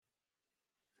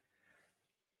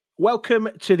Welcome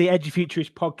to the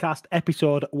EduFuturist podcast,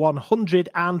 episode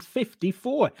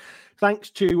 154.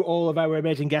 Thanks to all of our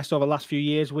amazing guests over the last few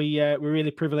years. We're really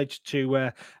privileged to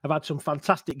have had some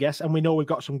fantastic guests, and we know we've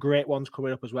got some great ones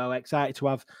coming up as well. Excited to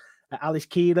have Alice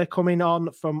Keeler coming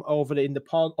on from over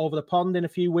the pond in a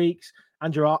few weeks.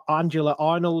 Angela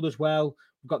Arnold as well.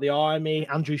 We've got the Army,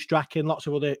 Andrew Strachan, lots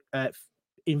of other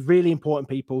really important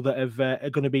people that are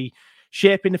going to be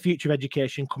shaping the future of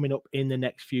education coming up in the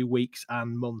next few weeks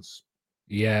and months.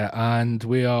 Yeah, and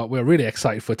we're really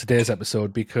excited for today's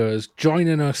episode because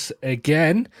joining us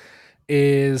again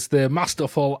is the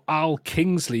masterful Al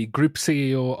Kingsley, Group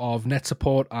CEO of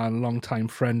NetSupport and longtime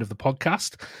friend of the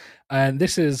podcast. And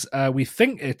this is, we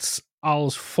think it's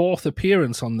Al's fourth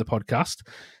appearance on the podcast.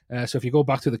 So if you go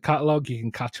back to the catalogue, you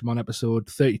can catch him on episode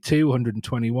 32,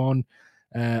 121,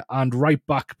 and right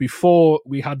back before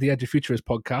we had the EduFuturist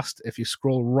podcast. If you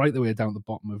scroll right the way down the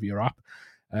bottom of your app,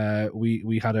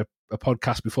 we had a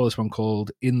podcast before this one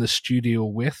called In the Studio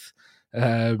With,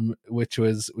 which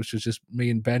was just me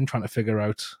and Ben trying to figure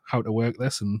out how to work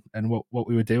this and what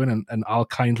we were doing, and Al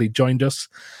kindly joined us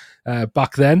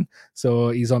back then. So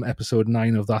he's on episode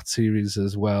 9 of that series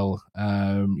as well.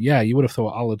 Yeah, you would have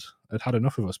thought Al had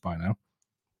enough of us by now.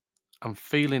 I'm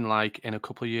feeling like in a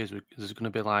couple of years, there's going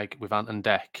to be like with Ant and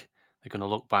Dec, they're going to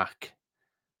look back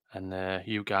and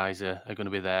you guys are going to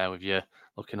be there with you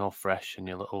looking all fresh and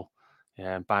your little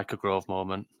Biker Grove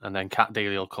moment. And then Cat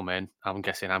Daly will come in. I'm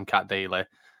guessing I'm Cat Daly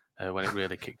when it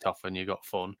really kicked off and you got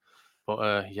fun.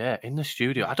 But yeah, in the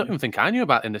studio, I don't even think I knew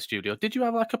about in the studio. Did you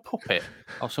have like a puppet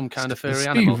or some kind of furry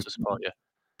animal to support you?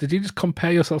 Did you just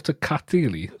compare yourself to Cat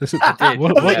Daly? This is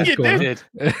what is going on?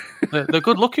 The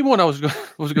good-looking one. I was going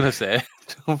to say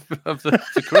of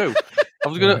the crew. I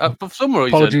was going to, for some reason.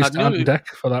 Apologies to Ant and Dec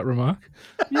for that remark.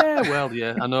 Yeah, well,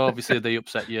 yeah, I know. Obviously, they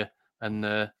upset you, and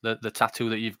the tattoo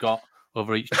that you've got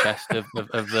over each chest of Ant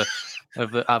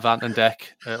and Dec,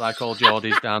 like all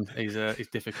Geordie's, Dan, is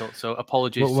difficult. So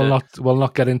apologies. We'll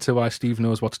not get into why Steve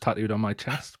knows what's tattooed on my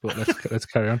chest, but let's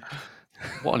carry on.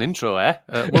 What an intro, eh?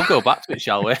 We'll go back to it,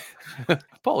 shall we?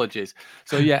 Apologies.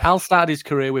 So, yeah, Al started his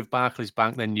career with Barclays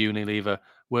Bank, then Unilever,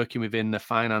 working within the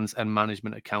finance and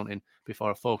management accounting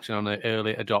before focusing on the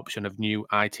early adoption of new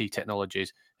IT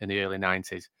technologies in the early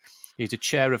 90s. He's a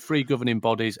chair of 3 governing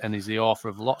bodies and is the author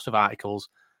of lots of articles,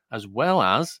 as well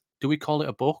as, do we call it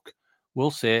a book?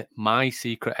 We'll say My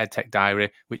Secret EdTech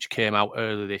Diary, which came out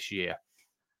earlier this year.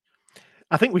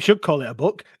 I think we should call it a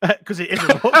book because it is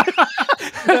a book.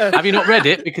 Have you not read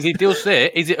it? Because he does say,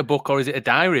 is it a book or is it a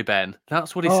diary, Ben?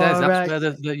 That's what he says.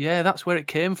 That's where that's where it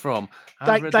came from.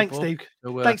 Thanks, Steve.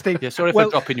 So, thanks, Steve. Yeah, sorry for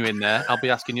dropping you in there. I'll be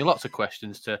asking you lots of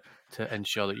questions to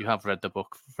ensure that you have read the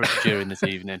book during this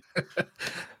evening.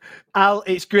 Al,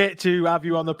 it's great to have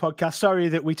you on the podcast. Sorry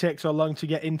that we take so long to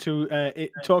get into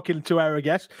talking to our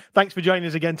guests. Thanks for joining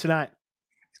us again tonight.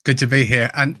 Good to be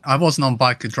here. And I wasn't on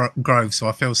Biker Grove, so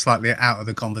I feel slightly out of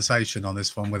the conversation on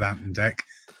this one with Ant and Dec.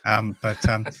 But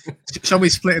shall we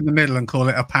split in the middle and call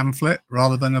it a pamphlet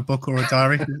rather than a book or a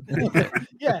diary?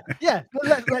 Yeah.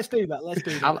 Let's do that. Let's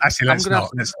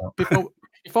not.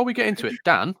 Before we get into it,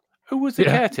 Dan, who was the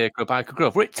caretaker of Biker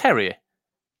Grove? Were it Terry?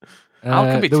 How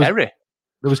can be Terry?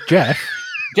 There was Jeff.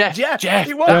 Jeff.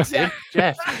 He was.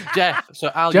 Jeff. So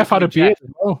Al, Jeff had a beard as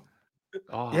well.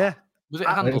 Oh, yeah. Was it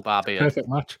a handlebar beard? Perfect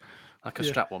match. Like a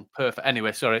strap one. Perfect.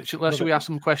 Anyway, sorry. Should we ask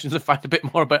some questions and find a bit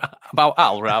more about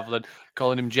Al rather than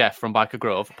calling him Jeff from Biker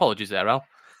Grove? Apologies there, Al.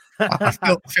 I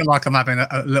feel like I'm having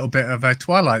a little bit of a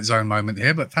Twilight Zone moment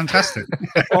here, but fantastic.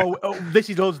 This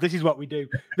is us. This is what we do.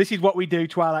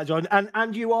 Twilight Zone.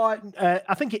 And you are,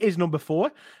 I think it is number 4.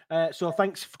 So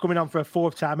thanks for coming on for a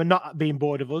 4th time and not being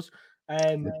bored of us.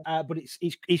 But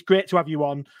it's great to have you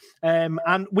on,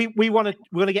 and we're going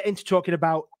to get into talking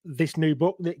about this new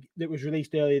book that was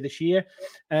released earlier this year,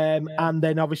 and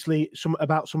then obviously some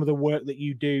of the work that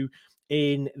you do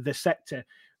in the sector.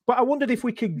 But I wondered if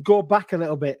we could go back a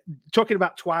little bit, talking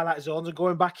about Twilight Zones and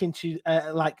going back into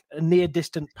like a near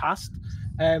distant past.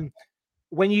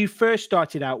 When you first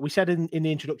started out, we said in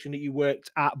the introduction that you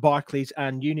worked at Barclays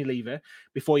and Unilever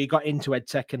before you got into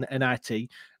EdTech and IT. I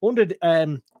wondered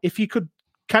if you could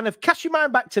kind of cast your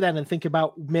mind back to then and think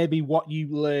about maybe what you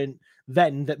learned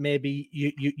then that maybe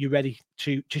you're ready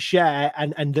to share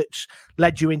and that's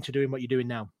led you into doing what you're doing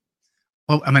now.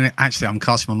 Well, I mean, actually, I'm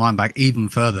casting my mind back even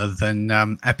further than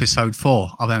episode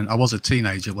 4. I was a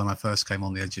teenager when I first came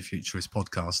on the EduFuturist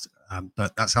podcast,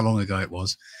 but that's how long ago it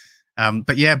was.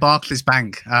 But yeah, Barclays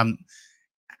Bank. I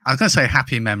was going to say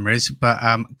happy memories, but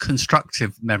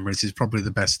constructive memories is probably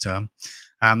the best term.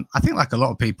 I think, like a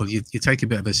lot of people, you take a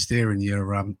bit of a steer in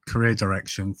your career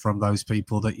direction from those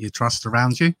people that you trust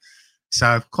around you.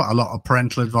 So quite a lot of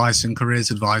parental advice and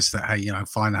careers advice that, hey,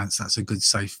 finance, that's a good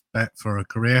safe bet for a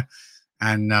career,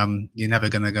 and you're never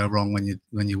going to go wrong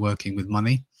when you're working with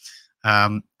money.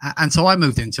 And so I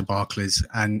moved into Barclays,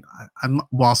 and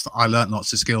whilst I learned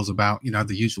lots of skills about, the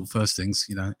usual first things,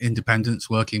 independence,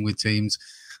 working with teams,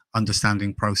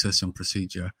 understanding process and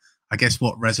procedure, I guess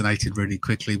what resonated really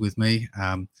quickly with me,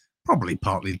 probably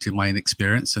partly to my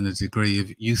inexperience and a degree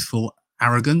of youthful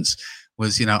arrogance,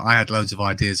 was, I had loads of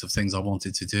ideas of things I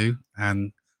wanted to do,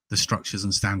 and the structures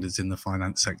and standards in the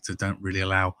finance sector don't really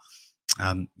allow,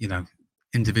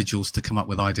 individuals to come up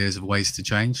with ideas of ways to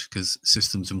change, because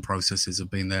systems and processes have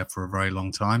been there for a very long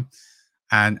time.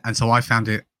 And so I found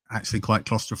it actually quite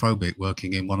claustrophobic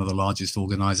working in one of the largest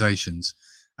organizations.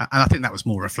 And I think that was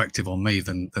more reflective on me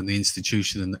than the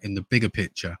institution in the bigger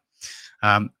picture.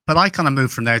 But I kind of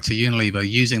moved from there to Unilever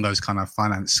using those kind of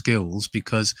finance skills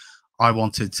because I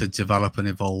wanted to develop and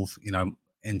evolve,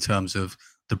 in terms of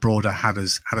the broader how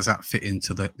does that fit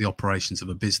into the operations of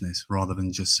a business, rather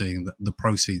than just seeing the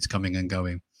proceeds coming and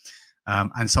going.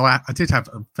 And so I did have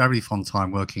a very fun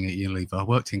time working at Unilever. I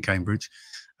worked in Cambridge,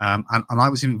 and I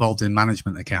was involved in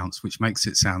management accounts, which makes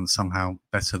it sound somehow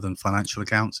better than financial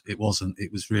accounts. It wasn't.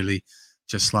 It was really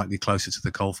just slightly closer to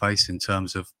the coalface in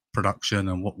terms of production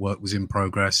and what work was in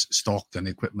progress, stock and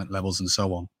equipment levels and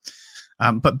so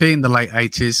on. But being the late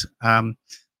 80s,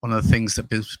 one of the things that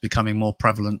was becoming more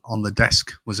prevalent on the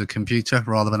desk was a computer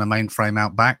rather than a mainframe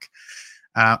out back.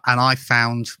 And I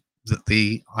found that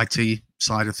the IT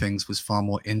side of things was far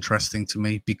more interesting to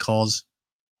me because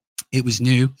it was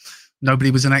new. Nobody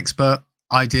was an expert.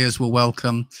 Ideas were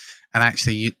welcome. And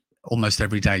actually, almost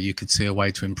every day you could see a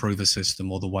way to improve a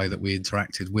system or the way that we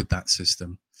interacted with that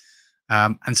system.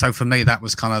 And so for me, that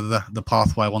was kind of the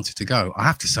pathway I wanted to go. I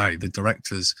have to say, the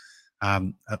directors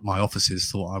at my offices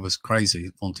thought I was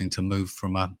crazy wanting to move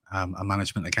from a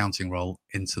management accounting role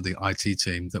into the IT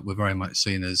team that were very much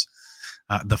seen as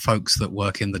the folks that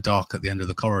work in the dark at the end of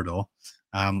the corridor.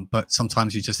 But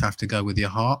sometimes you just have to go with your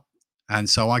heart. And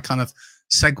so I kind of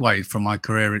segued from my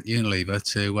career at Unilever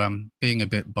to being a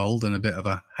bit bold and a bit of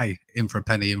a, hey, in for a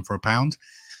penny, in for a pound.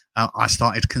 I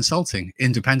started consulting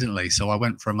independently. So I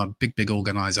went from a big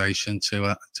organization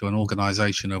to an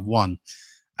organization of one.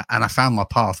 And I found my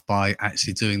path by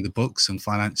actually doing the books and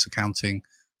finance accounting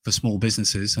for small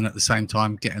businesses, and at the same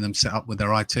time getting them set up with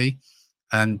their IT.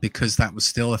 And because that was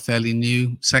still a fairly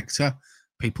new sector,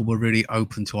 people were really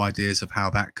open to ideas of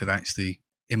how that could actually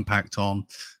impact on,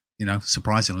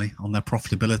 surprisingly, on their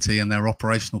profitability and their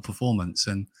operational performance.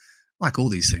 And like all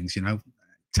these things,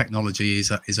 technology is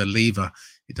a lever.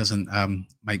 It doesn't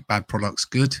make bad products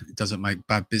good. It doesn't make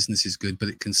bad businesses good, but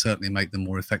it can certainly make them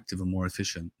more effective and more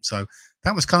efficient. So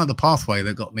that was kind of the pathway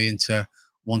that got me into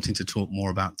wanting to talk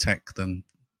more about tech than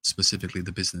specifically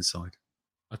the business side.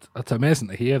 That's amazing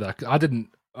to hear that. I didn't,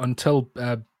 until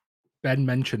Ben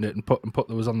mentioned it and put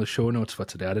those on the show notes for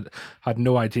today. I had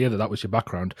no idea that was your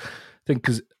background.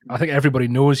 Because I think everybody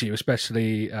knows you,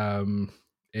 especially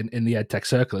in the EdTech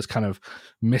circle, as kind of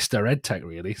Mr. EdTech,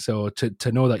 really. So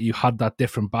to know that you had that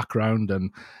different background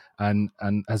and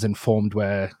has informed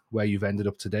where you've ended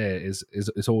up today is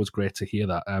always great to hear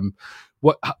that.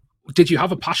 What did you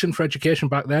have a passion for education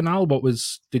back then, Al?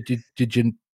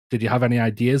 Did you have any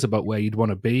ideas about where you'd want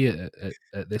to be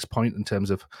at this point in terms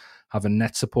of having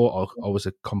net support, or was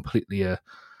it completely a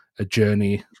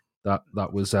journey that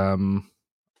was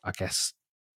I guess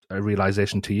a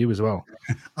realization to you as well?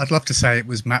 I'd love to say it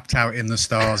was mapped out in the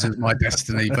stars as my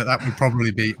destiny, but that would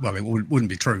probably be, well, it wouldn't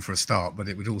be true for a start, but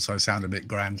it would also sound a bit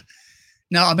grand.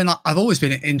 No, I mean, I've always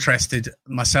been interested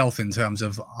myself in terms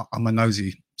of, I'm a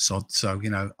nosy sod. So,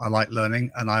 I like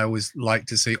learning, and I always like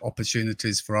to see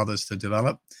opportunities for others to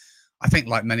develop. I think,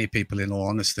 like many people, in all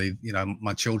honesty,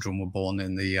 my children were born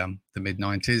in the mid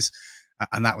 90s,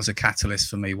 and that was a catalyst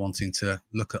for me wanting to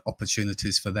look at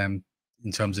opportunities for them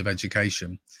in terms of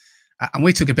education. And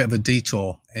we took a bit of a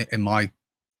detour in my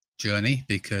journey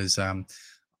because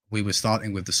we were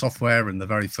starting with the software and the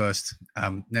very first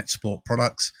NetSupport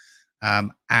products.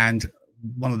 And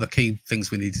one of the key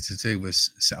things we needed to do was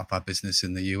set up our business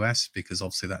in the US, because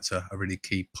obviously that's a really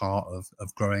key part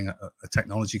of growing a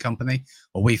technology company,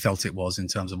 or we felt it was in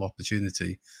terms of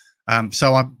opportunity.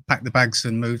 So I packed the bags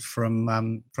and moved from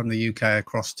the UK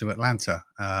across to Atlanta,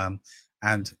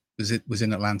 and was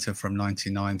in Atlanta from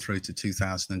 99 through to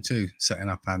 2002, setting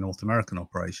up our North American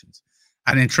operations.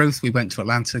 And in truth, we went to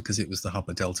Atlanta because it was the hub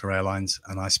of Delta Airlines,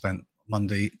 and I spent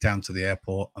Monday down to the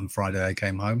airport, and Friday I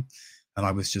came home, and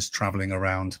I was just traveling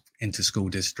around into school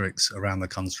districts around the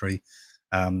country,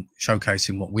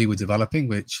 showcasing what we were developing,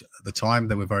 which at the time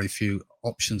there were very few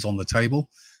options on the table.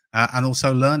 and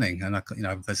also learning. And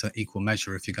there's an equal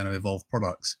measure if you're going to evolve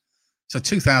products. So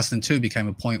 2002 became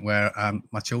a point where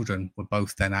my children were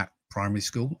both then at primary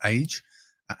school age,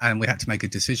 and we had to make a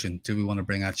decision: do we want to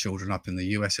bring our children up in the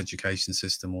US education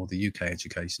system or the UK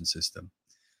education system?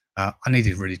 I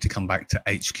needed really to come back to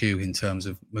HQ in terms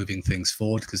of moving things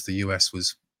forward, because the US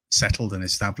was settled and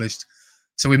established.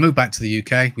 So we moved back to the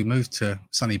UK. We moved to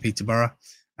sunny Peterborough,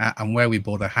 and where we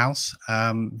bought a house,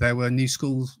 there were new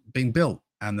schools being built,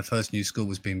 and the first new school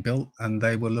was being built, and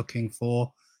they were looking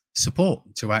for support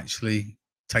to actually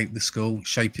take the school,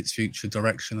 shape its future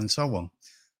direction, and so on.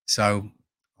 So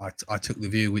I took the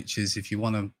view, which is, if you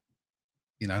want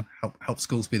to, help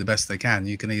schools be the best they can,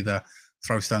 you can either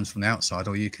throw stones from the outside,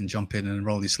 or you can jump in and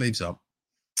roll your sleeves up.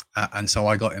 And so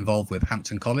I got involved with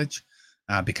Hampton College,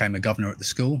 became a governor at the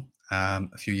school.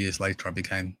 A few years later, I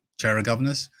became chair of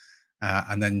governors,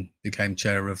 and then became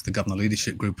chair of the governor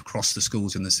leadership group across the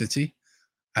schools in the city.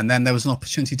 And then there was an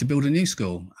opportunity to build a new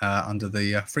school under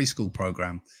the free school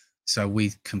program. So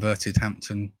we converted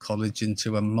Hampton College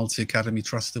into a multi-academy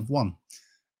trust of one.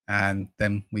 And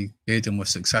then we bid and were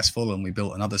successful, and we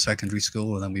built another secondary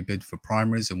school, and then we bid for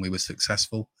primaries and we were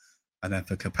successful. And then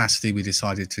for capacity, we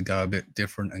decided to go a bit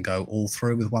different and go all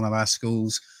through with one of our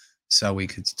schools, so we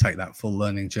could take that full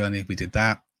learning journey. We did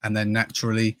that. And then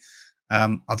naturally,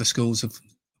 other schools have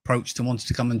approached and wanted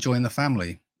to come and join the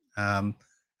family.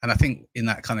 And I think in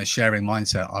that kind of sharing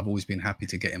mindset, I've always been happy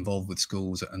to get involved with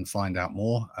schools and find out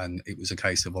more. And it was a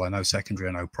case of, well, I know secondary,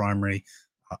 I know primary.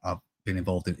 I've been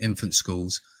involved in infant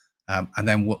schools. And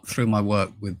then through my work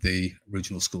with the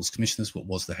Regional Schools Commissioners, what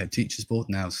was the Head Teachers Board,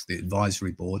 now it's the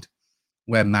Advisory Board,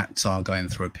 where MATs are going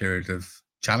through a period of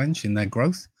challenge in their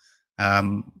growth.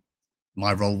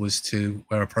 My role was to,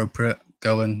 where appropriate,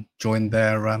 go and join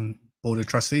their Board of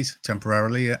Trustees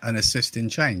temporarily and assist in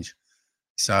change.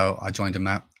 So I joined a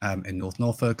MAT in North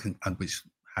Norfolk, and which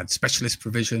had specialist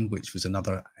provision, which was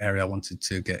another area I wanted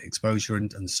to get exposure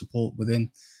and support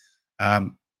within.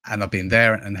 And I've been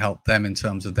there and helped them in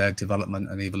terms of their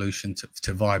development and evolution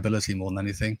to viability more than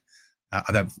anything.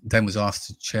 I then was asked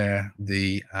to chair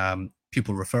the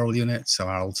pupil referral unit, so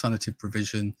our alternative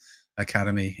provision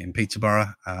academy in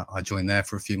Peterborough. I joined there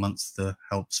for a few months to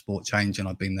help support change, and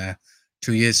I've been there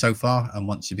 2 years so far. And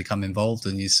once you become involved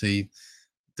and you see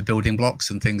the building blocks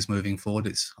and things moving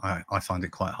forward, I find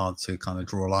it quite hard to kind of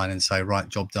draw a line and say, right,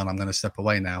 job done, I'm going to step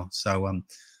away now. So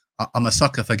I'm a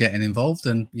sucker for getting involved,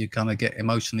 and you kind of get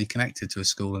emotionally connected to a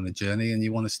school and a journey, and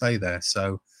you want to stay there.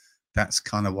 So that's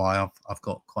kind of why I've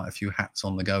got quite a few hats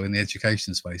on the go in the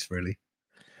education space, really.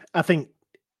 I think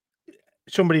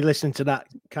somebody listening to that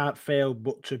can't fail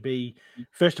but to be,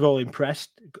 first of all, impressed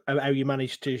how you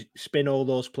managed to spin all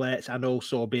those plates and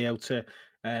also be able to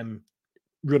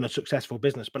run a successful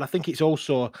business. But I think it's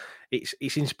also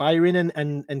it's inspiring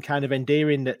and kind of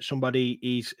endearing that somebody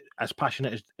is as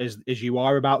passionate as you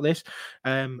are about this,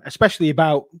 especially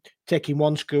about taking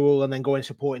one school and then going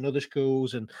supporting other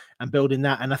schools and building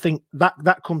that. And I think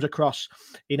that comes across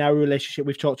in our relationship.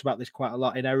 We've talked about this quite a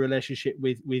lot in our relationship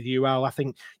with you, Al. I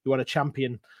think you want to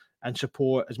champion and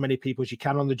support as many people as you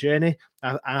can on the journey.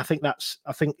 And I think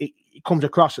it comes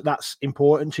across that's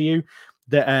important to you.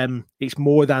 That it's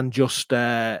more than just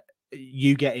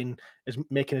you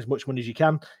making as much money as you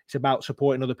can. It's about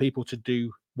supporting other people to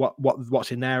do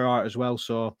what's in their art as well.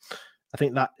 So I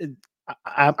think that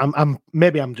I'm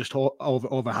just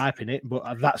overhyping it,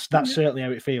 but that's certainly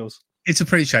how it feels. It's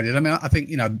appreciated. I mean, I think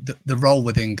the role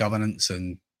within governance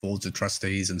and boards of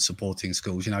trustees and supporting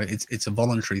schools, it's a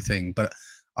voluntary thing. But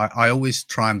I always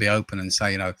try and be open and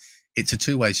say, it's a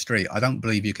two-way street. I don't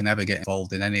believe you can ever get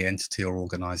involved in any entity or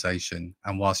organization.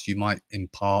 And whilst you might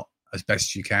impart as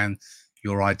best you can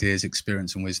your ideas,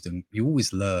 experience and wisdom, you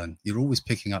always learn. You're always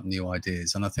picking up new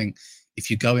ideas. And I think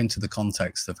if you go into the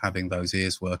context of having those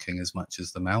ears working as much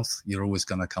as the mouth, you're always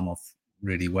going to come off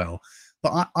really well.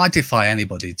 But I defy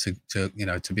anybody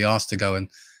to be asked to go and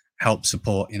help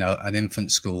support, an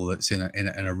infant school that's in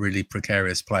a really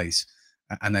precarious place.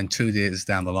 And then 2 years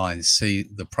down the line, see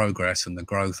the progress and the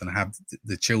growth and have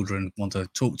the children want to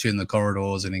talk to you in the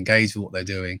corridors and engage with what they're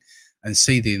doing and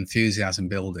see the enthusiasm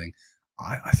building.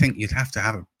 I think you'd have to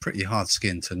have a pretty hard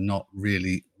skin to not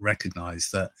really recognize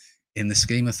that in the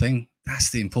scheme of things, that's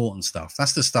the important stuff.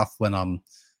 That's the stuff when I'm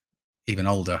even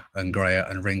older and grayer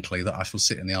and wrinkly that I shall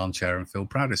sit in the armchair and feel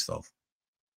proudest of.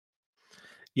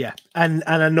 Yeah. And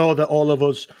I know that all of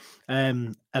us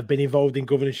have been involved in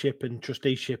governorship and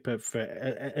trusteeship for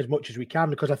as much as we can,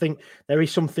 because I think there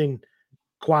is something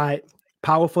quite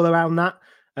powerful around that.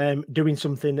 doing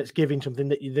something that's giving something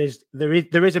that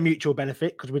there is a mutual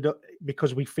benefit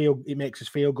because we feel it makes us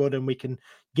feel good and we can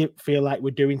feel like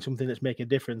we're doing something that's making a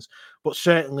difference. But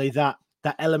certainly that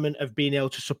element of being able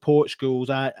to support schools,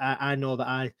 I know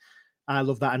that I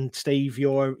love that. And Steve,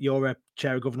 you're a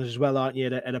chair of governors as well, aren't you,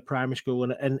 at a primary school,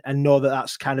 and know that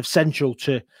that's kind of central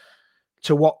to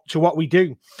what we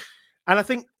do. And I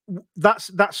think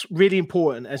that's really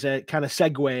important as a kind of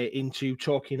segue into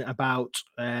talking about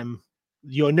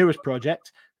your newest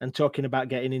project and talking about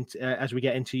getting into as we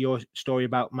get into your story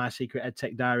about My Secret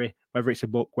EdTech Diary, whether it's a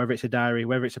book, whether it's a diary,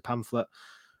 whether it's a pamphlet,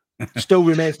 still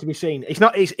remains to be seen. It's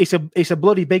not. It's a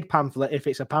bloody big pamphlet if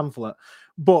it's a pamphlet,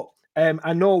 but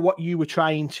I know what you were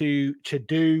trying to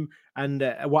do, and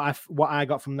what I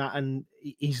got from that, and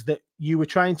is that you were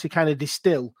trying to kind of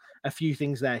distill a few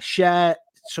things there, share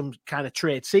some kind of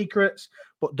trade secrets,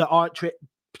 but that aren't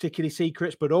particularly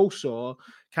secrets, but also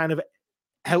kind of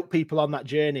help people on that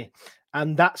journey.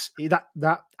 And that's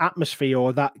that atmosphere,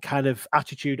 or that kind of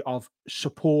attitude of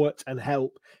support and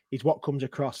help, is what comes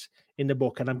across in the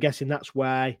book. And I'm guessing that's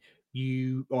why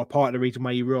or part of the reason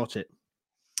why you wrote it.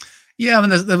 Yeah, I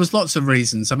mean, there was lots of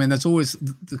reasons. I mean, there's always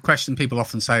the question people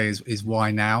often say is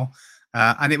why now?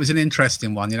 And it was an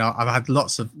interesting one. I've had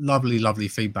lots of lovely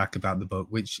feedback about the book,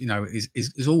 which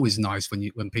is always nice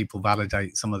when people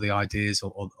validate some of the ideas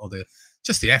or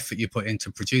just the effort you put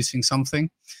into producing something.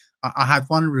 I had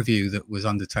one review that was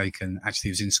undertaken. Actually,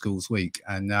 it was in Schools Week,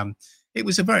 and it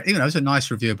was it was a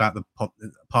nice review about the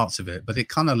parts of it, but it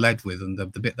kind of led with, and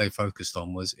the bit they focused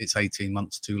on was it's 18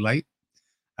 months too late,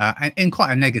 and in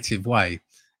quite a negative way,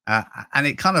 and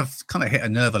it kind of hit a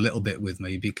nerve a little bit with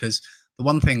me, because the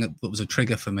one thing that was a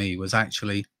trigger for me was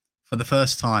actually, for the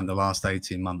first time the last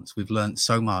 18 months, we've learned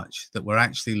so much that we're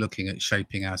actually looking at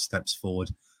shaping our steps forward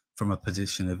from a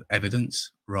position of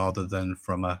evidence rather than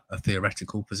from a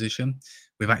theoretical position.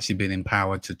 We've actually been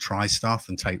empowered to try stuff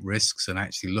and take risks and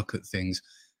actually look at things,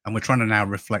 and we're trying to now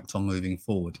reflect on moving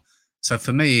forward. So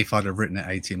for me, if I'd have written it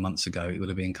 18 months ago, it would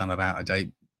have been kind of out of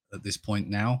date at this point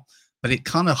now. But it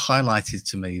kind of highlighted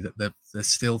to me that there's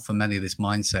still, for many, this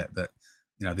mindset that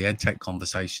the EdTech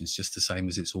conversation is just the same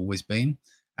as it's always been.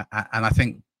 And I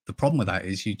think the problem with that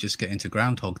is you just get into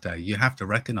Groundhog Day. You have to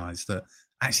recognize that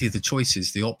actually the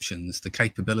choices, the options, the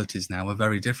capabilities now are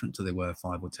very different to they were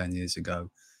 5 or 10 years ago.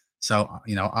 So,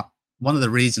 one of the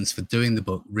reasons for doing the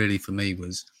book really for me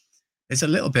was it's a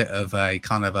little bit of a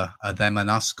kind of a them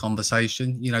and us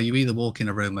conversation. You either walk in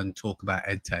a room and talk about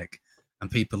EdTech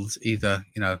and people either,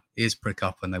 ears prick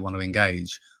up and they want to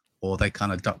engage, or they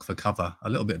kind of duck for cover, a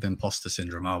little bit of imposter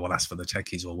syndrome. Oh, well, that's for the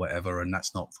techies or whatever, and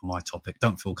that's not for my topic.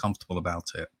 Don't feel comfortable about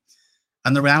it.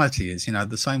 And the reality is,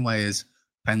 the same way as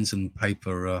pens and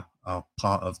paper are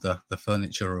part of the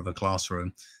furniture of a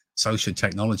classroom, so should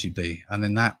technology be. And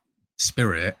in that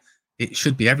spirit, it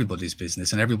should be everybody's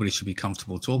business, and everybody should be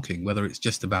comfortable talking, whether it's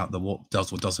just about what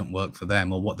does or doesn't work for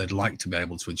them, or what they'd like to be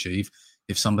able to achieve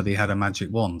if somebody had a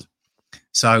magic wand.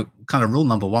 So kind of rule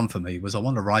number one for me was I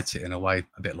want to write it in a way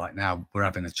a bit like now we're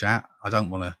having a chat. I don't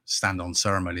want to stand on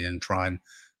ceremony and try and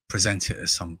present it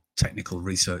as some technical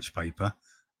research paper,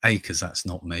 because that's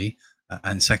not me,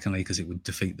 and secondly, because it would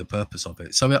defeat the purpose of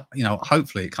it. So,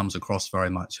 hopefully it comes across very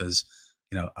much as,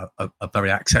 a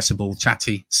very accessible,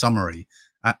 chatty summary.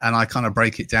 And I kind of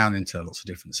break it down into lots of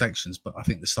different sections. But I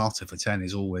think the starter for 10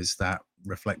 is always that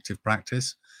reflective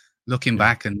practice, looking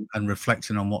back and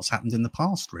reflecting on what's happened in the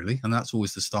past, really. And that's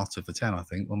always the starter for 10, I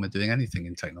think, when we're doing anything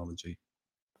in technology.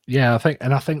 Yeah, I think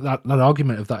that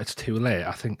argument of that it's too late,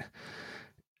 I think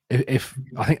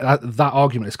that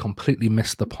argument has completely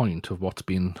missed the point of what's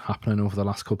been happening over the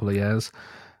last couple of years.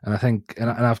 And I think, and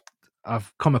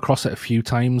I've come across it a few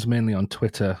times, mainly on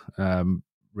Twitter,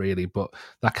 really, but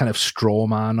that kind of straw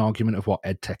man argument of what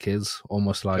EdTech is,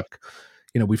 almost like,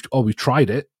 we've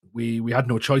tried it. We had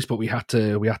no choice, but we had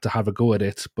to have a go at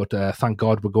it. But thank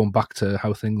God we're going back to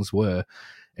how things were.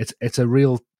 It's a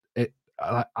real.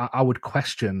 I would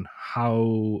question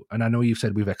how, and I know you've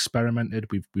said we've experimented,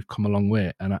 we've come a long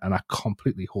way, and I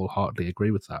completely wholeheartedly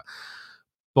agree with that.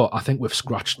 But I think we've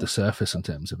scratched the surface in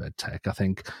terms of EdTech. I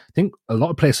think a lot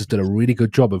of places did a really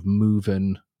good job of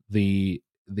moving the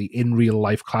in real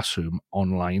life classroom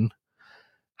online.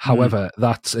 However,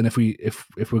 and if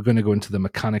we're going to go into the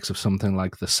mechanics of something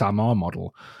like the SAMR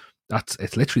model,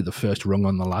 it's literally the first rung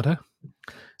on the ladder.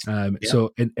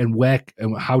 So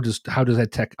how does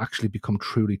EdTech actually become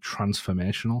truly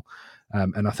transformational?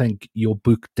 And I think your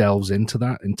book delves into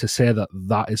that, and to say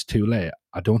that is too late,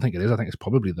 I don't think it is. I think it's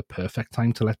probably the perfect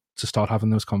time to start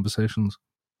having those conversations.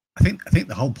 I think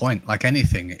the whole point, like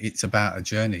anything, it's about a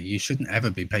journey. You shouldn't ever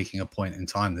be making a point in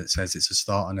time that says it's a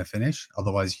start and a finish.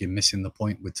 Otherwise, you're missing the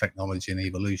point with technology and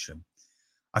evolution.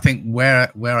 I think where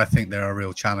I think there are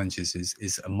real challenges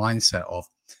is a mindset of,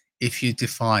 if you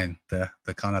define the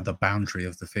kind of the boundary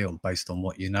of the field based on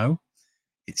what you know,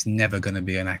 it's never going to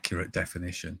be an accurate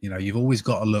definition. You know, you've always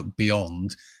got to look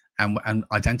beyond and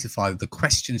identify the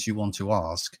questions you want to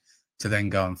ask to then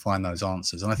go and find those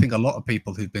answers. And I think a lot of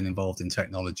people who've been involved in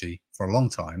technology for a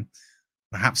long time,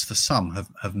 perhaps for some,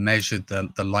 have measured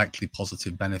the likely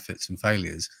positive benefits and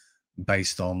failures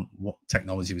based on what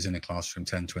technology was in a classroom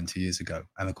 10, 20 years ago.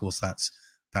 And of course,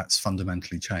 that's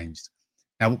fundamentally changed.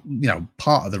 Now, you know,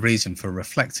 part of the reason for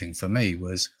reflecting for me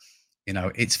was, you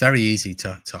know, it's very easy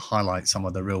to highlight some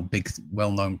of the real big,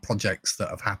 well-known projects that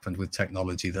have happened with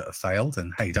technology that have failed.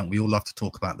 And hey, don't we all love to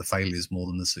talk about the failures more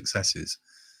than the successes?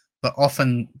 But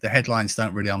often the headlines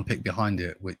don't really unpick behind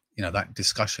it with, you know, that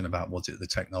discussion about, was it the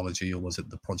technology or was it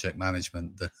the project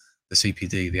management, the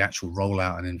CPD, the actual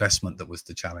rollout and investment that was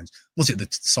the challenge? Was it the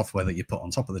software that you put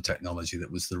on top of the technology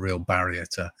that was the real barrier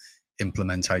to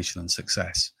implementation and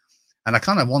success? And I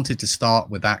kind of wanted to start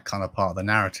with that kind of part of the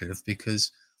narrative,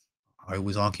 because I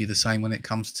always argue the same when it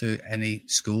comes to any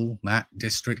school, MAT,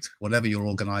 district, whatever your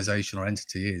organization or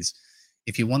entity is.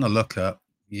 If you want to look at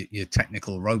your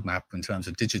technical roadmap in terms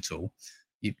of digital,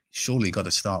 you surely got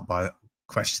to start by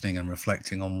questioning and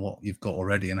reflecting on what you've got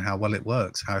already and how well it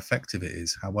works, how effective it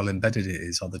is, how well embedded it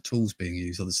is, are the tools being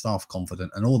used, are the staff confident,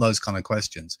 and all those kind of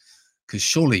questions. Because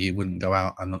surely you wouldn't go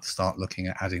out and start looking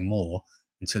at adding more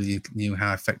until you knew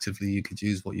how effectively you could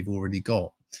use what you've already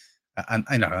got. And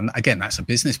you know, and again, that's a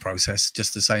business process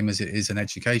just the same as it is an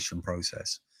education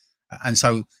process. And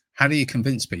so how do you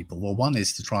convince people? Well, one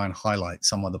is to try and highlight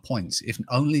some of the points, if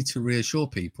only to reassure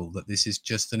people that this is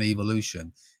just an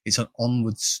evolution. It's an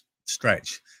onward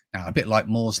stretch. Now, a bit like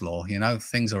Moore's law, you know,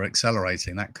 things are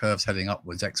accelerating. That curve's heading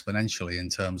upwards exponentially in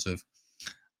terms of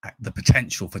the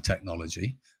potential for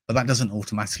technology. But that doesn't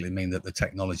automatically mean that the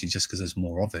technology, just because there's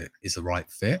more of it, is the right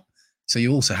fit. So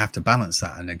you also have to balance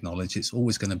that and acknowledge it's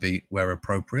always going to be where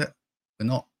appropriate. We're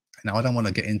not, you know, I don't want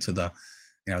to get into the,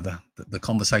 you know, the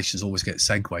conversations always get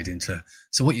segued into,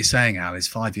 so what you're saying, Al, is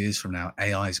 5 years from now,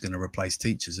 AI is going to replace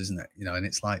teachers, isn't it? You know, and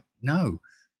it's like, no,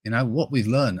 you know, what we've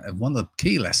learned, one of the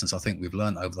key lessons I think we've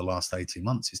learned over the last 18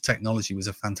 months is technology was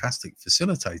a fantastic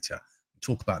facilitator. We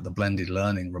talk about the blended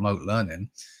learning, remote learning,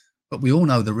 but we all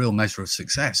know the real measure of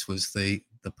success was the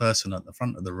person at the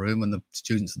front of the room and the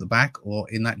students at the back, or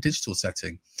in that digital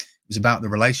setting. It was about the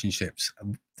relationships.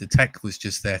 The tech was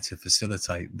just there to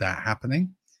facilitate that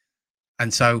happening.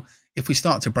 And so if we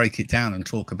start to break it down and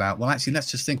talk about, well, actually,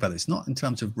 let's just think about this, not in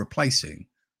terms of replacing,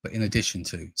 but in addition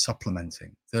to,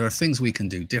 supplementing. There are things we can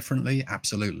do differently,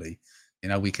 absolutely. You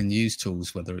know, we can use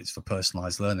tools, whether it's for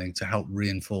personalized learning, to help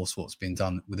reinforce what's been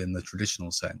done within the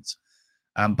traditional sense.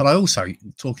 But I also,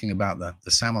 talking about the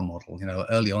SAMR model, you know,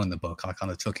 early on in the book, I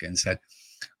kind of took it and said,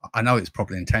 I know it's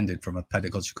probably intended from a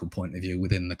pedagogical point of view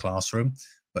within the classroom,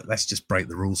 but let's just break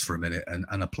the rules for a minute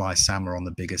and apply SAMR on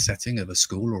the bigger setting of a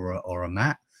school or a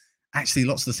MAT. Actually,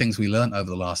 lots of the things we learned over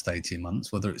the last 18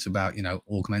 months, whether it's about, you know,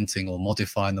 augmenting or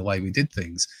modifying the way we did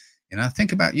things, you know,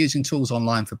 think about using tools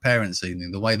online for parents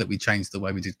evening, the way that we changed the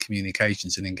way we did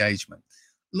communications and engagement.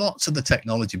 Lots of the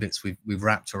technology bits we've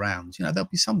wrapped around, you know, there'll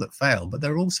be some that fail, but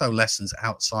there are also lessons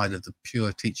outside of the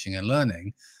pure teaching and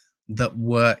learning that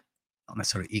were not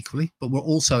necessarily equally, but were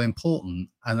also important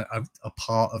and a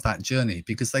part of that journey,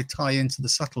 because they tie into the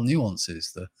subtle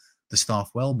nuances, the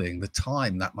staff well-being, the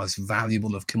time, that most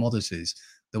valuable of commodities,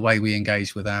 the way we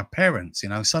engage with our parents. You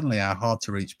know, suddenly our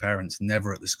hard-to-reach parents,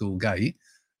 never at the school gate,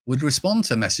 would respond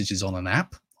to messages on an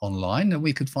app online, and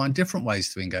we could find different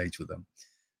ways to engage with them.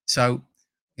 So,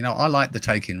 you know, I like the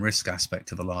taking risk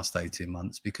aspect of the last 18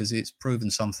 months because it's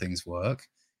proven some things work.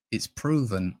 It's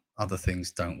proven other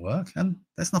things don't work. And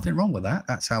there's nothing wrong with that.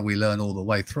 That's how we learn all the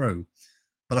way through.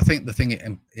 But I think the thing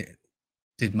it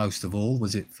did most of all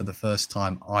was, it, for the first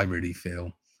time, I really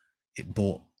feel it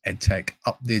brought EdTech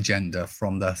up the agenda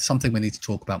from something we need to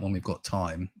talk about when we've got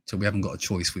time, to we haven't got a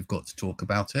choice, we've got to talk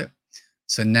about it.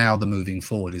 So now the moving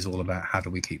forward is all about how do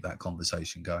we keep that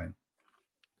conversation going.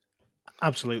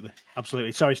 Absolutely.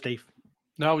 Sorry, Steve.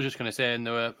 No, I was just going to say, and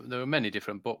there were many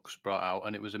different books brought out,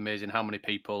 and it was amazing how many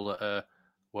people that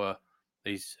were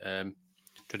these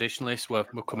traditionalists were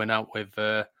coming out with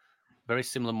very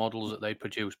similar models that they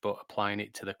produced, but applying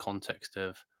it to the context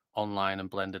of online and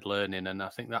blended learning. And I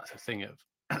think that's the thing of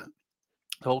the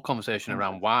whole conversation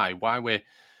around why we're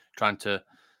trying to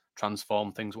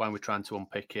transform things, why we're trying to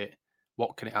unpick it,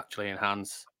 what can it actually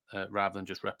enhance, rather than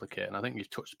just replicate. And I think you've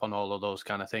touched upon all of those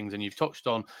kind of things, and you've touched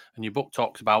on, and your book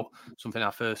talks about something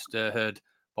I first heard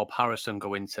Bob Harrison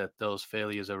go into, those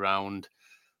failures around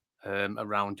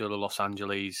the Los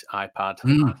Angeles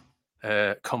iPad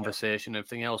conversation and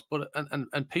everything else. But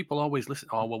and people always listen,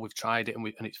 oh well, we've tried it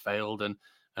and it's failed, and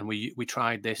we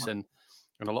tried this, and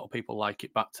a lot of people like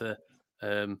it back to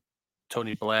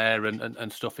Tony Blair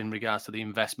and stuff in regards to the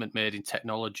investment made in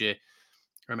technology,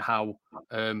 and how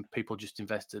people just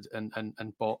invested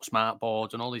and bought smart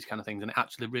boards and all these kind of things, and it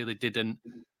actually really didn't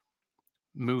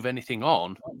move anything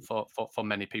on for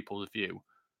many people's view.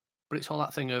 But it's all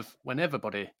that thing of when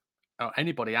everybody or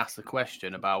anybody asks the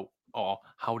question about, or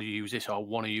how do you use this, or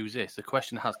want to use this, the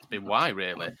question has to be why,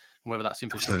 really. And whether that's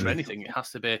infrastructure or anything, it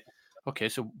has to be, okay,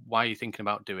 so why are you thinking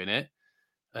about doing it?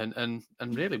 And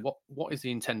really, what is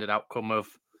the intended outcome of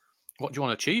what do you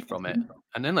want to achieve from it?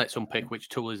 And then let's unpick which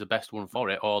tool is the best one for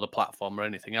it, or the platform, or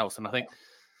anything else. And I think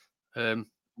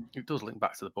it does link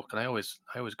back to the book, and I always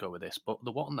go with this. But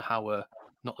the what and the how are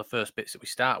not the first bits that we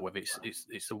start with.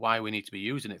 It's the why we need to be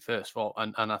using it first.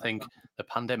 And I think the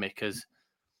pandemic, as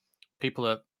people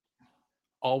are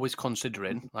always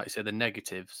considering, like I say, the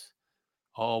negatives.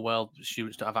 Oh, well,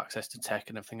 students don't have access to tech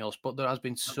and everything else. But there has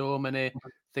been so many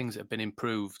things that have been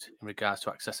improved in regards to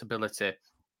accessibility.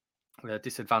 They're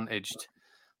disadvantaged.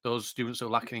 Those students who are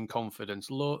lacking in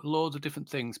confidence. Loads of different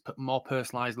things, more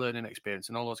personalised learning experience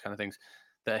and all those kind of things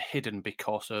that are hidden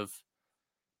because of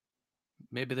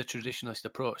maybe the traditionalist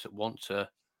approach that want to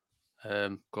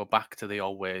go back to the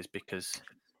old ways because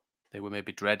they were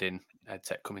maybe dreading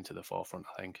EdTech coming to the forefront,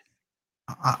 I think.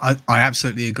 I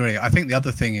absolutely agree. I think the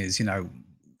other thing is, I don't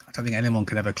think anyone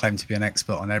can ever claim to be an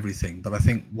expert on everything, but I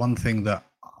think one thing that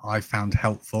I found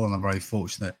helpful, and I'm very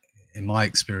fortunate in my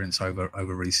experience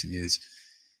over recent years,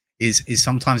 is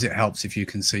sometimes it helps if you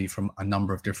can see from a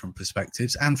number of different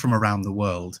perspectives and from around the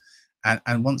world.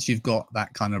 And once you've got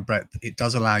that kind of breadth, it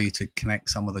does allow you to connect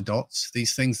some of the dots.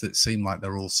 These things that seem like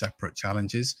they're all separate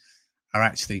challenges are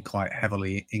actually quite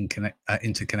heavily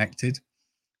interconnected.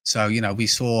 So, we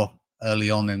saw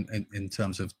early on in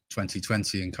terms of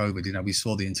 2020 and COVID, we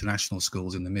saw the international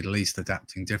schools in the Middle East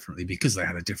adapting differently because they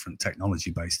had a different technology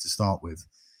base to start with.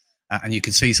 And you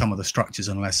could see some of the structures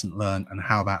and lessons learned and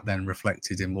how that then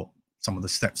reflected in what some of the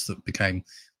steps that became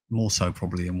more so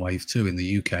probably in wave 2 in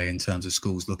the UK in terms of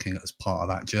schools looking at as part of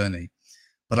that journey.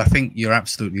 But I think you're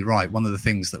absolutely right. One of the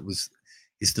things that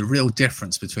is the real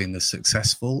difference between the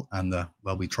successful and the,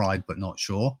 well, we tried but not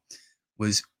sure,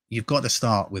 was you've got to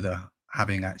start with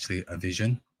having actually a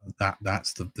vision.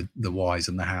 That's the whys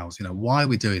and the hows. Why are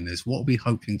we doing this? What are we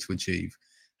hoping to achieve?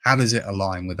 How does it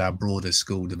align with our broader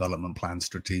school development plan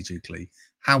strategically?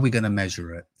 How are we going to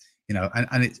measure it?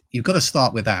 You've got to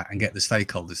start with that and get the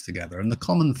stakeholders together. And the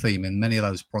common theme in many of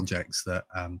those projects that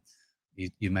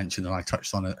you mentioned and I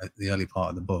touched on at the early part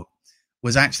of the book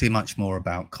was actually much more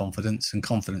about confidence. And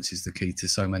confidence is the key to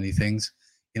so many things.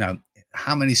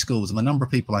 How many schools and the number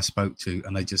of people I spoke to,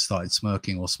 and they just started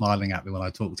smirking or smiling at me when I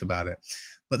talked about it.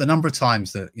 But the number of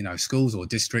times that, schools or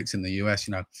districts in the US,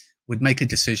 would make a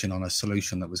decision on a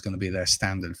solution that was going to be their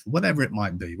standard for whatever it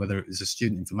might be, whether it was a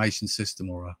student information system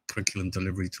or a curriculum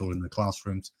delivery tool in the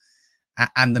classrooms.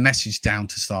 And the message down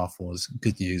to staff was,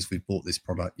 good news, we've bought this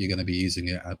product. You're going to be using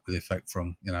it with effect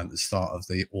from, the start of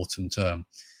the autumn term.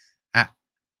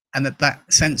 And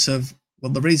that sense of,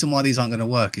 well, the reason why these aren't going to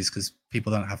work is because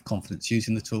people don't have confidence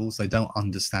using the tools. They don't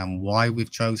understand why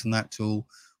we've chosen that tool,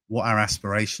 what our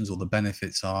aspirations or the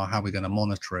benefits are, how we're going to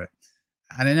monitor it.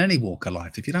 And in any walk of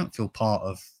life, if you don't feel part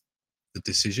of the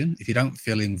decision, if you don't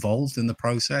feel involved in the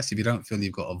process, if you don't feel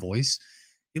you've got a voice,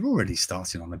 you're already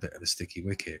starting on a bit of a sticky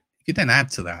wicket. If you then add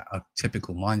to that a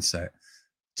typical mindset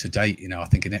to date, I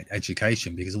think in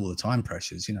education, because of all the time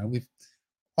pressures, we've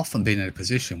often been in a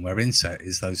position where inset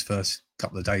is those first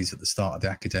couple of days at the start of the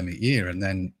academic year and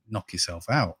then knock yourself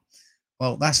out.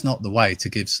 Well, that's not the way to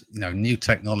give, new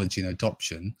technology and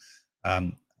adoption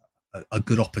a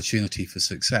good opportunity for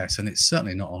success. And it's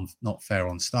certainly not fair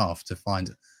on staff to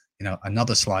find,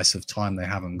 another slice of time they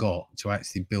haven't got to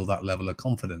actually build that level of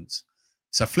confidence.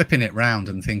 So flipping it round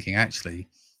and thinking, actually,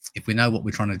 if we know what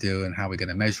we're trying to do and how we're going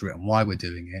to measure it and why we're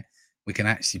doing it, we can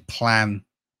actually plan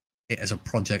it as a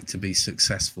project to be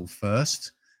successful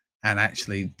first. And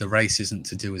actually the race isn't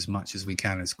to do as much as we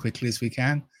can as quickly as we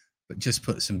can, but just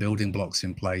put some building blocks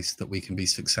in place that we can be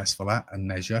successful at and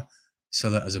measure, so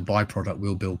that as a byproduct,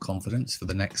 we'll build confidence for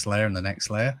the next layer and the next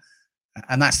layer.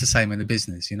 And that's the same in a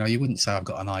business. You wouldn't say I've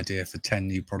got an idea for 10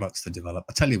 new products to develop.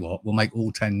 I tell you what, we'll make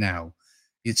all 10 now.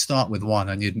 You'd start with one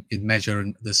and you'd measure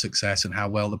the success and how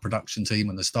well the production team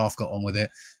and the staff got on with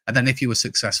it. And then if you were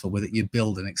successful with it, you'd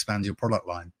build and expand your product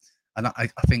line. And I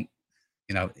think,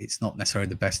 it's not necessarily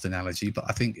the best analogy, but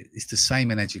I think it's the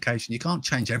same in education. You can't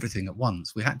change everything at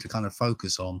once. We had to kind of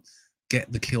focus on get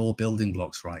the core building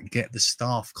blocks right, get the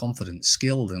staff confident,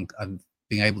 skilled, and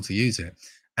being able to use it.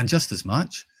 And just as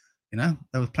much, there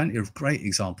were plenty of great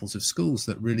examples of schools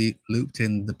that really looped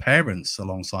in the parents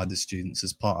alongside the students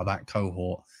as part of that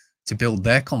cohort to build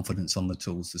their confidence on the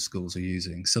tools the schools are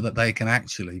using, so that they can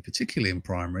actually, particularly in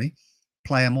primary,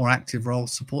 play a more active role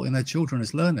supporting their children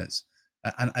as learners.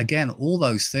 And again, all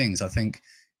those things, I think,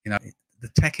 the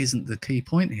tech isn't the key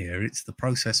point here. It's the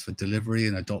process for delivery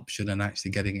and adoption and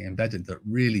actually getting it embedded that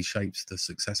really shapes the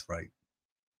success rate.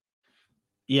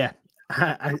 Yeah,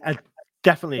 I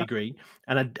definitely agree.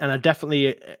 And I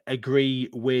definitely agree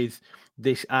with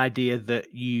this idea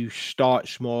that you start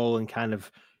small and kind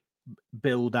of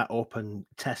build that up and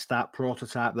test that,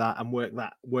 prototype that, and work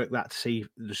that to see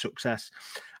the success.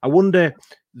 I wonder,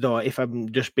 though, if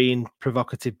I'm just being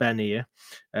provocative, Ben, here,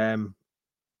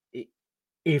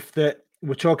 if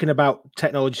we're talking about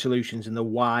technology solutions and the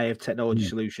why of technology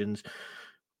solutions,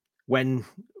 when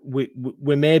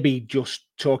we're maybe just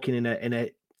talking in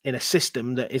a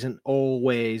system that isn't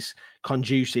always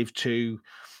conducive to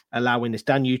allowing this.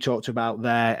 Dan, you talked about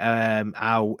there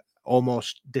how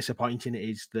almost disappointing it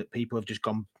is that people have just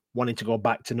gone wanting to go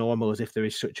back to normal, as if there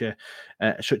is such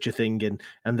a thing,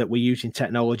 and that we're using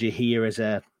technology here as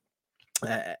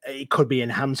it could be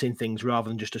enhancing things rather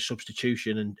than just a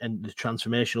substitution and the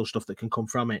transformational stuff that can come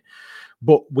from it.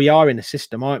 But we are in a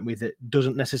system, aren't we, that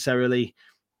doesn't necessarily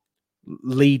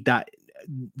lead that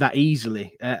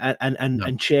easily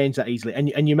and change that easily.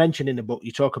 And you mentioned in the book,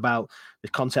 you talk about the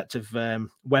concept of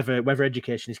whether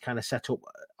education is kind of set up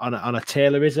on a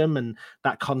Taylorism, and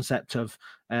that concept of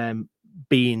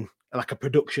being like a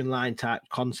production line type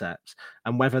concept,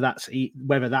 and whether that's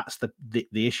the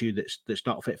issue that's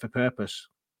not fit for purpose.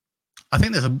 I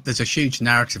think there's a huge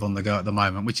narrative on the go at the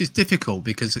moment, which is difficult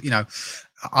because,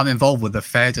 I'm involved with the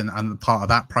Fed, and part of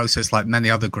that process, like many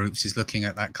other groups, is looking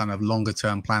at that kind of longer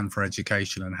term plan for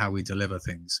education and how we deliver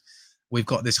things. We've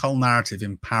got this whole narrative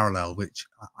in parallel, which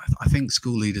I think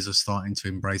school leaders are starting to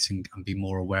embrace and be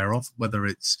more aware of, whether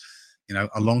it's,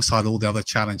 alongside all the other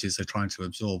challenges they're trying to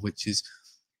absorb, which is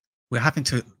we're having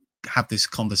to have this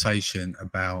conversation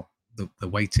about the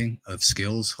weighting of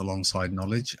skills alongside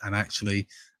knowledge, and actually,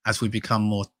 as we become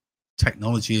more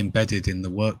technology embedded in the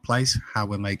workplace, how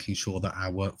we're making sure that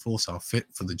our workforce are fit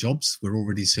for the jobs. We're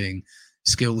already seeing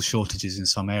skills shortages in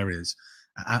some areas.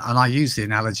 And I use the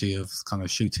analogy of kind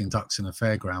of shooting ducks in a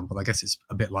fairground, but I guess it's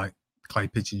a bit like clay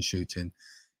pigeon shooting.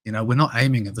 We're not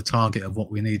aiming at the target of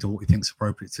what we need or what we think is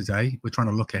appropriate today. We're trying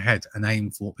to look ahead and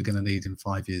aim for what we're going to need in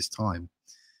 5 years' time.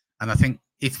 And I think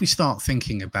if we start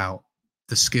thinking about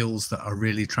the skills that are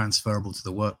really transferable to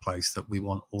the workplace that we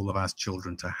want all of our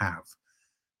children to have,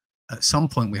 at some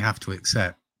point we have to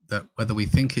accept that whether we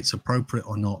think it's appropriate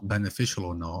or not, beneficial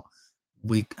or not,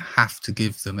 we have to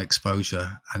give them exposure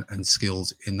and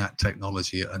skills in that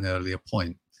technology at an earlier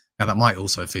point. Now, that might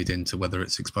also feed into whether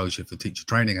it's exposure for teacher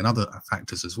training and other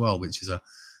factors as well, which is a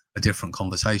different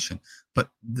conversation. But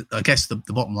I guess the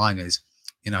bottom line is,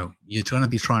 you're going to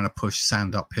be trying to push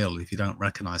sand uphill if you don't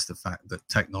recognize the fact that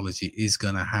technology is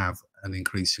going to have an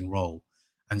increasing role.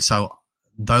 And so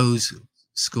those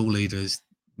school leaders,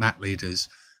 MAT leaders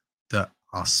that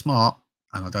are smart,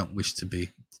 and I don't wish to be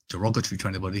derogatory to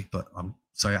anybody, but I'm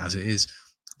say it as it is,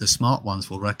 the smart ones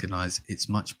will recognize it's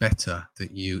much better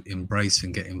that you embrace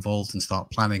and get involved and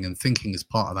start planning and thinking as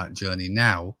part of that journey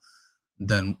now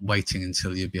than waiting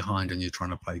until you're behind and you're trying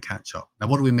to play catch up. Now,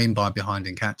 what do we mean by behind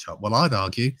and catch up? Well, I'd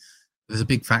argue there's a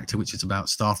big factor which is about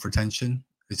staff retention.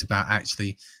 It's about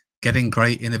actually getting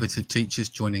great innovative teachers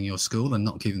joining your school and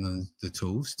not giving them the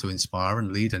tools to inspire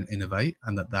and lead and innovate,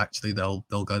 and that actually they'll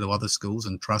go to other schools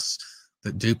and trusts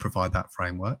that do provide that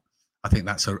framework. I think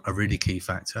that's a really key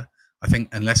factor. I think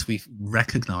unless we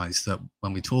recognize that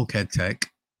when we talk EdTech,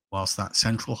 whilst that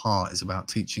central heart is about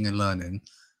teaching and learning,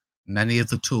 many of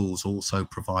the tools also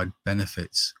provide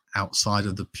benefits outside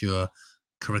of the pure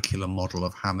curriculum model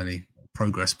of how many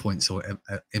progress points or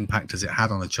impact has it had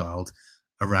on a child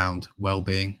around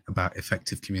well-being, about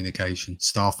effective communication,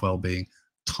 staff well-being,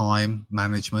 time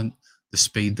management, the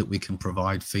speed that we can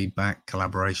provide feedback,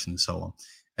 collaboration, and so on.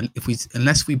 And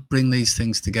unless we bring these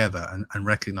things together and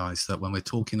recognize that when we're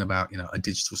talking about, a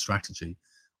digital strategy,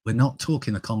 we're not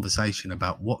talking a conversation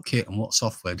about what kit and what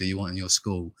software do you want in your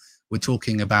school. We're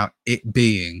talking about it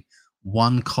being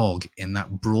one cog in that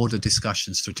broader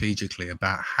discussion strategically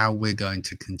about how we're going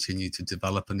to continue to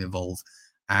develop and evolve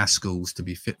our schools to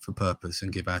be fit for purpose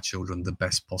and give our children the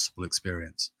best possible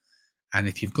experience. And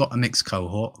if you've got a mixed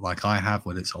cohort like I have,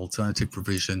 whether it's alternative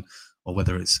provision or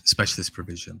whether it's specialist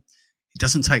provision, it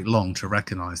doesn't take long to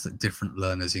recognize that different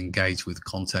learners engage with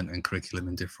content and curriculum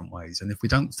in different ways. And if we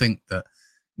don't think that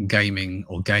gaming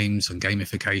or games and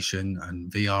gamification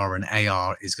and VR and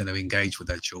AR is going to engage with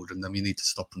their children, then we need to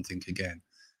stop and think again.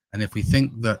 And if we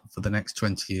think that for the next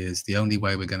 20 years, the only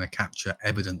way we're going to capture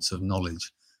evidence of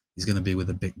knowledge is going to be with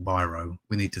a big biro,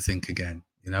 we need to think again.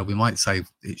 We might say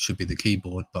it should be the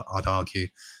keyboard, but I'd argue,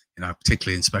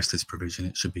 particularly in specialist provision,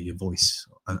 it should be your voice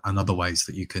and other ways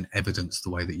that you can evidence the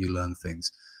way that you learn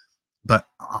things. But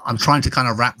I'm trying to kind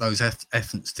of wrap those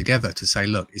efforts together to say,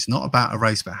 look, it's not about a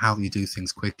race about how you do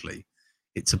things quickly.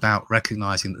 It's about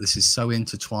recognizing that this is so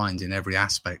intertwined in every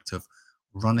aspect of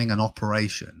running an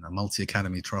operation, a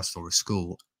multi-academy trust or a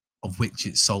school, of which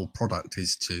its sole product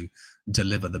is to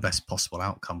deliver the best possible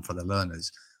outcome for the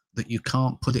learners, that you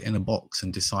can't put it in a box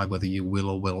and decide whether you will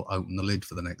or will open the lid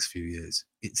for the next few years.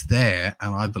 It's there,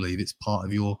 and I believe it's part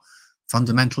of your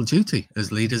fundamental duty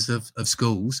as leaders of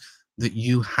schools, that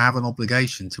you have an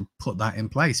obligation to put that in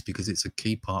place, because it's a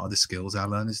key part of the skills our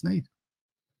learners need.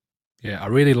 Yeah, I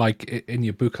really like in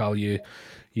your book, Al, you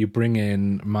bring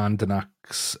in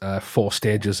Mandernach's 4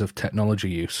 stages of technology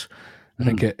use. I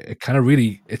think it kind of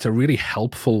it's a really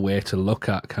helpful way to look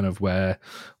at kind of where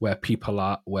people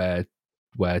are, where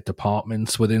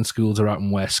departments within schools are at,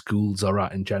 and where schools are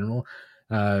at in general.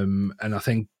 And I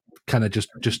think kind of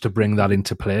just to bring that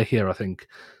into play here, I think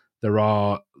there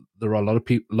are a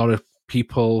lot of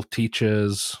people,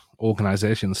 teachers,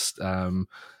 organizations,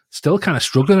 still kind of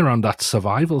struggling around that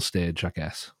survival stage, I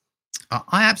guess.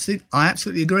 I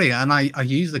absolutely agree, and I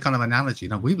use the kind of analogy.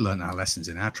 We've learned our lessons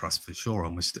in our trust for sure,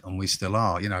 and we still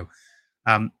are.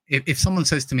 If someone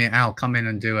says to me, "Al, come in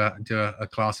and do a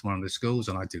class in one of the schools,"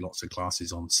 and I do lots of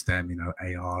classes on STEM,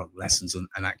 AR lessons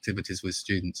and activities with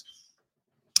students,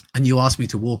 and you ask me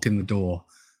to walk in the door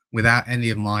without any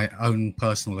of my own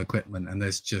personal equipment, and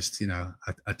there's just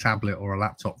a tablet or a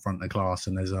laptop front of the class,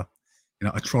 and there's a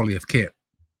trolley of kit,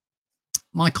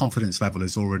 my confidence level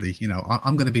is already,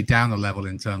 I'm going to be down a level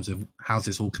in terms of how's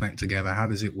this all connect together? How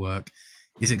does it work?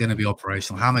 Is it going to be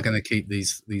operational? How am I going to keep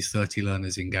these 30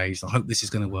 learners engaged? I hope this is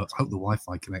going to work. I hope the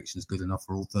Wi-Fi connection is good enough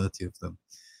for all 30 of them.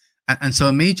 And so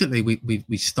immediately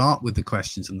we start with the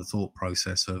questions and the thought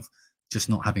process of just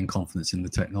not having confidence in the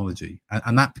technology.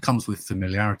 And that comes with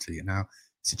familiarity. And now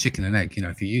it's a chicken and egg.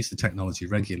 If you use the technology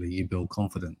regularly, you build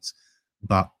confidence.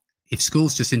 But if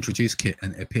schools just introduce kit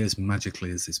and it appears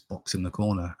magically as this box in the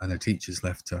corner and the teacher's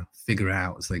left to figure it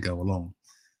out as they go along,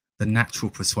 the natural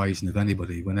persuasion of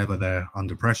anybody whenever they're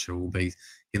under pressure will be,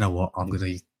 I'm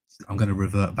going to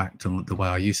revert back to the way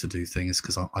I used to do things,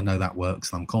 because I know that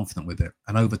works and I'm confident with it.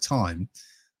 And over time,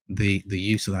 the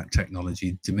use of that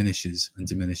technology diminishes and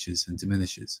diminishes and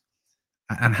diminishes.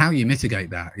 And how you mitigate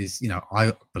that is,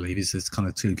 I believe there's kind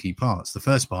of 2 key parts. The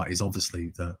first part is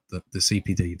obviously the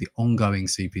CPD, the ongoing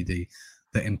CPD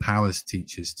that empowers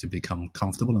teachers to become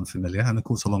comfortable and familiar. And of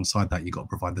course, alongside that, you've got to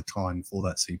provide the time for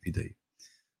that CPD.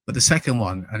 But the second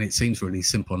one, and it seems really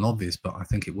simple and obvious, but I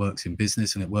think it works in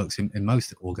business and it works in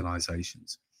most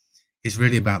organizations, is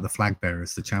really about the flag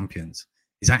bearers, the champions.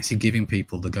 Is actually giving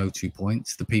people the go-to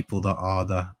points, the people that are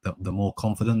the more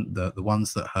confident, the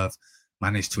ones that have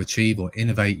managed to achieve or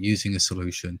innovate using a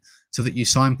solution, so that you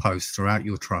signpost throughout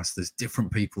your trust there's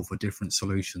different people for different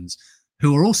solutions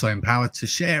who are also empowered to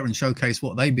share and showcase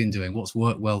what they've been doing, what's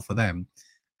worked well for them.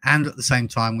 And at the same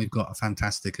time, we've got a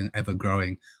fantastic and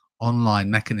ever-growing online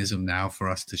mechanism now for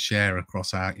us to share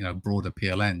across our broader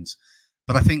PLNs.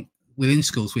 But I think within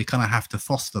schools, we kind of have to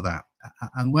foster that.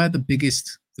 And where the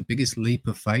biggest leap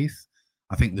of faith,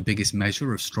 I think the biggest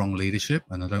measure of strong leadership,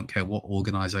 and I don't care what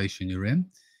organization you're in,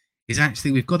 is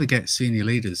actually we've got to get senior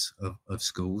leaders of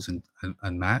schools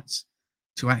and MATs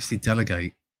to actually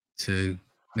delegate to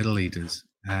middle leaders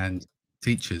and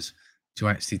teachers to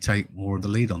actually take more of the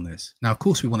lead on this. Now, of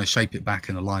course, we want to shape it back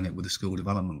and align it with the school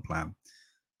development plan.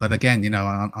 But again,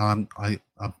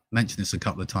 I've mentioned this a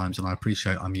couple of times, and I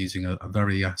appreciate I'm using a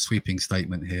very sweeping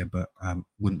statement here, but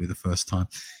wouldn't be the first time.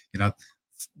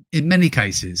 In many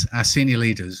cases, our senior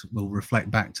leaders will reflect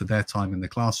back to their time in the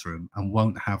classroom and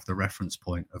won't have the reference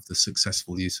point of the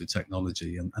successful use of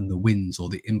technology and the wins or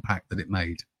the impact that it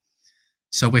made.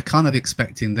 So we're kind of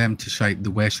expecting them to shape the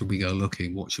where should we go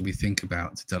looking, what should we think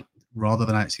about, rather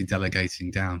than actually delegating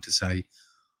down to say,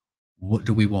 what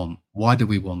do we want? Why do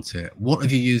we want it? What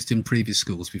have you used in previous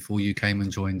schools before you came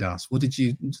and joined us? What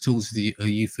tools are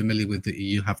you familiar with that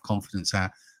you have confidence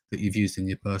at that you've used in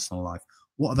your personal life?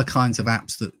 What are the kinds of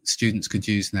apps that students could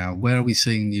use now? Where are we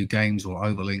seeing new games or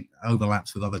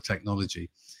overlaps with other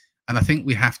technology? And I think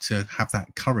we have to have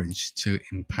that courage to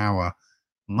empower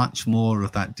much more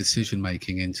of that decision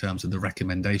making in terms of the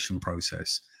recommendation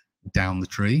process down the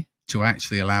tree to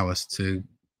actually allow us to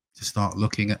start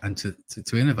looking at and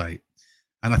to innovate.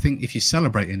 And I think if you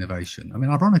celebrate innovation, I mean,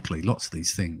 ironically, lots of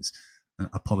these things,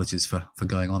 apologies for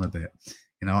going on a bit,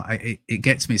 you know, it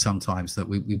gets me sometimes that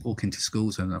we walk into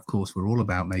schools, and of course we're all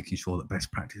about making sure that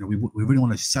best practice, you know, we really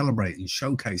want to celebrate and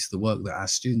showcase the work that our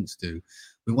students do.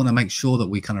 We want to make sure that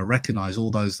we kind of recognize all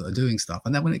those that are doing stuff.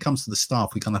 And then when it comes to the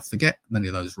staff, we kind of forget many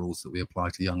of those rules that we apply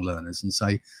to young learners and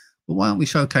say, well, why aren't we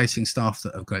showcasing staff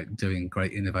that are doing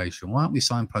great innovation? Why aren't we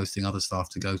signposting other staff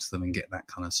to go to them and get that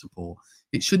kind of support?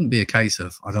 It shouldn't be a case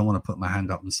of, I don't want to put my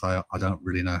hand up and say, I don't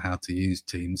really know how to use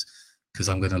Teams because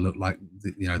I'm going to look like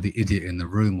the idiot in the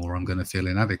room, or I'm going to feel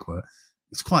inadequate.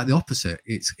 It's quite the opposite.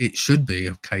 It should be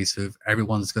a case of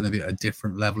everyone's going to be at a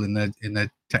different level in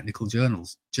their technical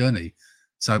journey.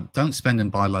 So don't spend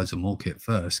and buy loads of more kit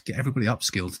first. Get everybody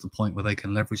upskilled to the point where they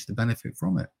can leverage the benefit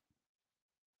from it.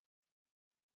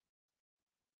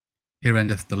 Here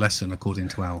endeth the lesson, according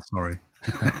to Al. Sorry.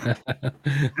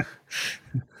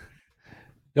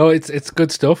 No, it's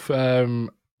good stuff. And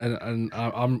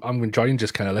I'm enjoying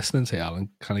just kind of listening to Al and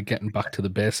kind of getting back to the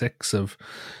basics of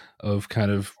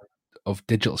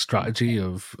digital strategy,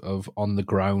 of on the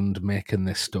ground making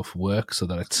this stuff work so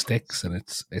that it sticks and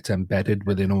it's embedded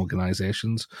within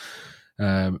organizations.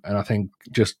 And I think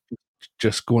just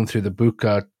going through the book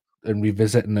and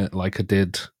revisiting it like I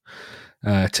did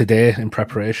today in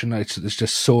preparation, there's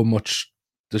just so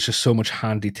much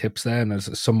handy tips there. And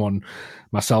as someone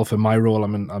myself in my role,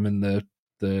 I'm in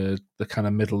the kind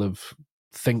of middle of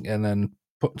thinking and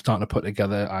starting to put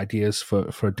together ideas for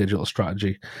a digital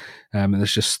strategy, and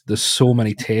there's so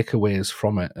many takeaways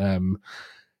from it.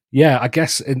 I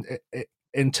guess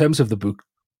in terms of the book,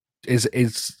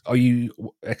 are you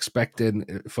expecting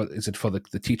is it for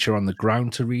the teacher on the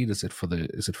ground to read? Is it for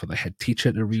the head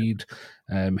teacher to read?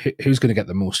 Who's going to get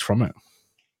the most from it?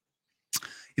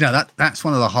 You know, that's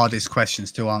one of the hardest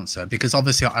questions to answer, because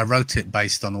obviously I wrote it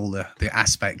based on all the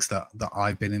aspects that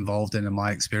I've been involved in and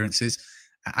my experiences.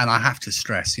 And I have to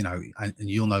stress, you know, and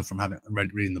you'll know from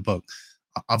reading the book,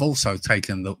 I've also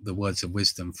taken the words of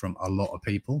wisdom from a lot of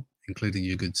people, including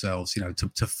your good selves, you know,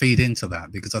 to feed into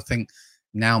that, because I think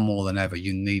now more than ever,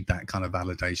 you need that kind of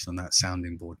validation on that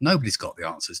sounding board. Nobody's got the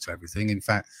answers to everything. In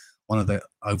fact, one of the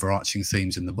overarching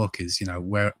themes in the book is, you know,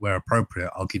 where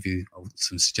appropriate, I'll give you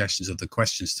some suggestions of the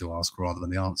questions to ask rather than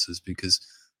the answers, because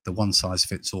the one size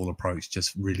fits all approach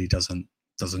just really doesn't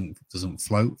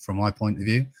float from my point of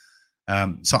view.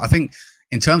 So I think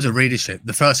in terms of readership,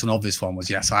 the first and obvious one was,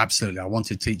 yes, absolutely. I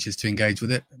wanted teachers to engage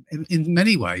with it. In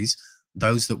many ways,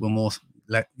 those that were more,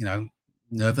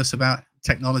 nervous about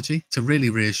technology, to really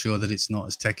reassure that it's not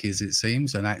as techy as it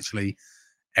seems, and actually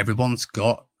everyone's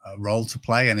got a role to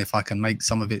play. And if I can make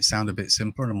some of it sound a bit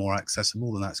simpler and more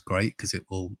accessible, then that's great, because it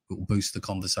will boost the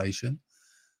conversation.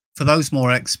 For those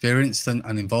more experienced and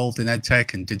involved in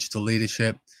EdTech and digital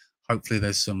leadership, hopefully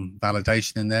there's some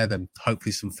validation in there, then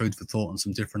hopefully some food for thought and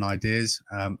some different ideas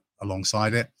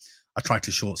alongside it. I try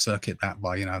to short circuit that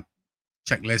by, you know,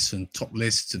 checklists and top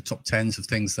lists and top 10s of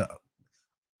things that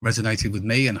resonated with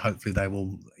me, and hopefully they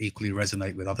will equally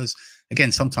resonate with others.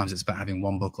 Again, sometimes it's about having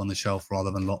one book on the shelf rather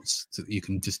than lots that you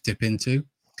can just dip into.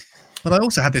 But I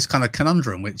also had this kind of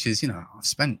conundrum, which is, you know, I've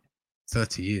spent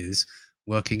 30 years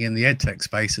working in the EdTech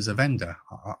space as a vendor.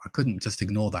 I couldn't just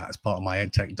ignore that as part of my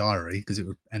EdTech diary, because it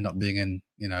would end up being in,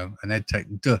 you know, an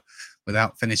EdTech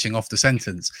without finishing off the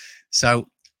sentence. So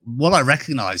what I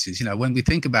recognize is, you know, when we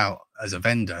think about as a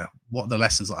vendor, what are the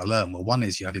lessons that I learned? Well, one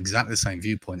is you have exactly the same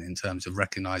viewpoint in terms of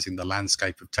recognizing the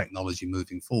landscape of technology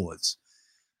moving forwards.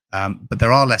 But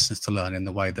there are lessons to learn in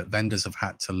the way that vendors have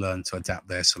had to learn to adapt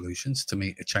their solutions to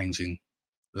meet a changing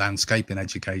landscape in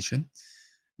education.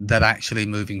 That actually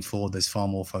moving forward, there's far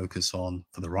more focus on,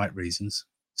 for the right reasons,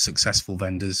 successful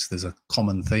vendors. There's a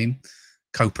common theme,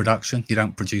 co-production. You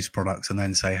don't produce products and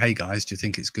then say, hey guys, do you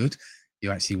think it's good?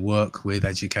 You actually work with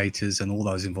educators and all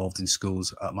those involved in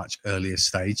schools at a much earlier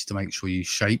stage to make sure you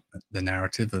shape the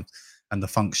narrative and the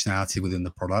functionality within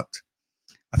the product.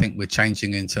 I think we're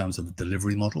changing in terms of the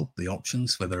delivery model, the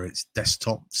options, whether it's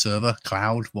desktop, server,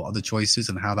 cloud, what are the choices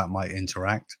and how that might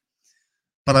interact.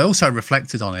 But I also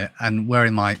reflected on it, and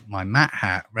wearing my Matt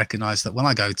hat, recognized that when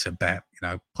I go to BEP, you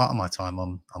know, part of my time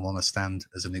I'm on a stand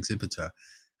as an exhibitor,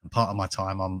 and part of my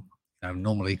time I'm, you know,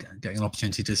 normally getting an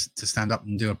opportunity to stand up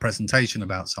and do a presentation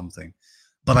about something.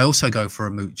 But I also go for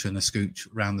a mooch and a scooch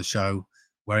around the show,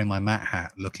 wearing my Matt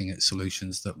hat, looking at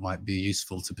solutions that might be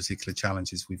useful to particular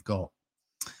challenges we've got.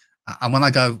 And when I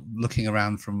go looking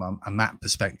around from a Matt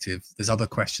perspective, there's other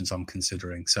questions I'm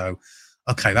considering. So,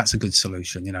 okay, that's a good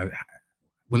solution. You know,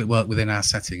 Will it work within our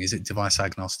setting? Is it device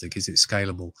agnostic? Is it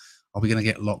scalable? Are we going to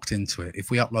get locked into it?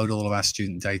 If we upload all of our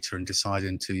student data and decide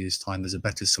in 2 years' time there's a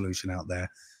better solution out there,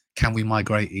 can we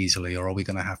migrate easily, or are we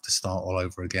going to have to start all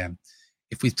over again?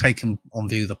 If we've taken on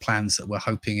view the plans that we're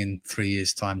hoping in 3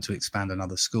 years' time to expand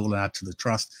another school and add to the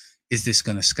trust, is this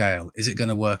going to scale? Is it going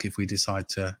to work if we decide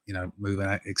to, move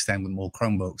and extend with more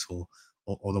Chromebooks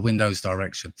or the Windows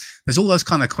direction? There's all those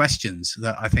kind of questions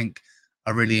that I think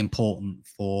are really important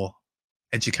for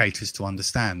educators to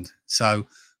understand. So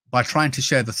by trying to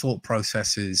share the thought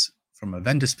processes from a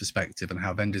vendor's perspective and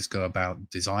how vendors go about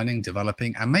designing,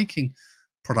 developing, and making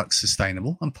products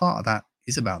sustainable, and part of that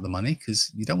is about the money,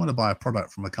 because you don't want to buy a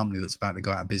product from a company that's about to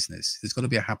go out of business. There's got to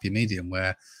be a happy medium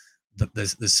where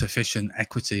there's sufficient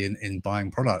equity in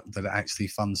buying product that actually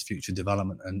funds future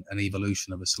development and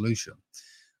evolution of a solution,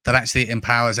 that actually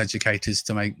empowers educators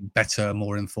to make better,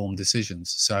 more informed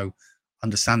decisions. So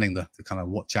understanding the kind of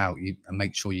watch out and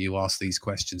make sure you ask these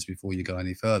questions before you go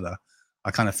any further,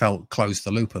 I kind of felt closed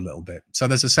the loop a little bit. So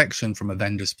there's a section from a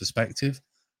vendor's perspective,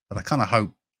 but I kind of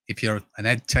hope if you're an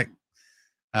ed tech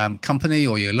company,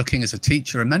 or you're looking as a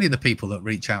teacher, and many of the people that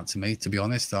reach out to me, to be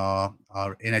honest, are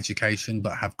in education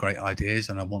but have great ideas,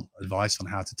 and I want advice on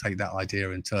how to take that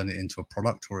idea and turn it into a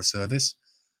product or a service,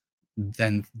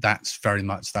 then that's very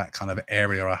much that kind of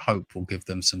area I hope will give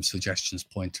them some suggestions,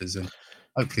 pointers, and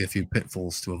hopefully a few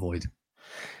pitfalls to avoid.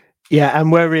 Yeah,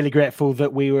 and we're really grateful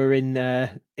that we were in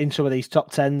some of these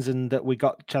top 10s and that we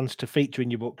got a chance to feature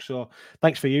in your book. So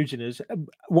thanks for using us.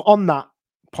 On that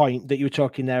point that you were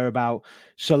talking there about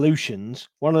solutions,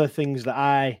 one of the things that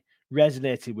I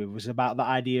resonated with was about the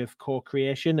idea of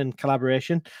co-creation and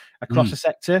collaboration across the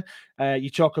sector. You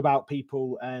talk about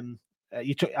people...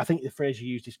 I think the phrase you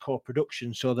used is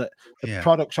co-production, so that the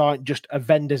products aren't just a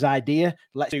vendor's idea.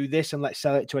 Let's do this and let's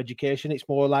sell it to education. It's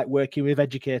more like working with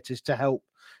educators to help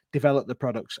develop the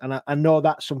products. And I know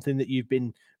that's something that you've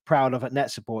been proud of at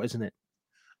NetSupport, isn't it?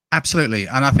 Absolutely.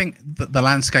 And I think that the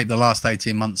landscape the last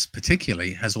 18 months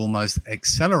particularly has almost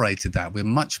accelerated that. We're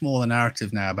much more the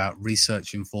narrative now about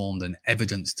research-informed and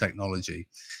evidence technology.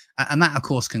 And that, of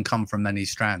course, can come from many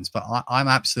strands. But I'm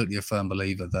absolutely a firm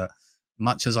believer that,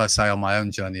 much as I say on my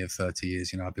own journey of 30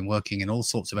 years, I've been working in all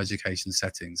sorts of education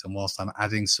settings. And whilst I'm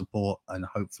adding support and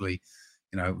hopefully,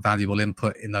 valuable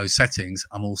input in those settings,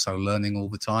 I'm also learning all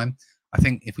the time. I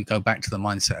think if we go back to the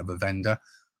mindset of a vendor,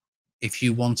 if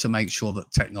you want to make sure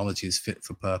that technology is fit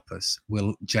for purpose,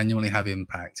 will genuinely have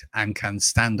impact, and can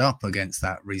stand up against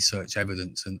that research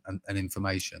evidence and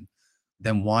information,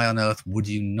 then why on earth would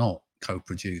you not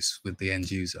co-produce with the end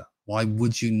user? Why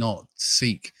would you not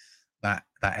seek that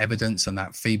evidence and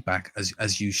that feedback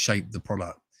as you shape the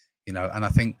product? And I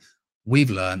think we've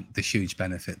learned the huge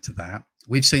benefit to that.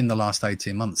 We've seen the last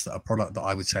 18 months that a product that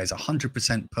I would say is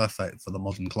 100% perfect for the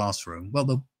modern classroom. Well,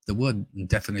 the word and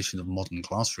definition of modern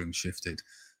classroom shifted.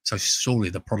 So surely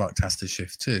the product has to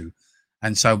shift too.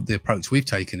 And so the approach we've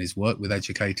taken is work with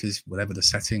educators, whatever the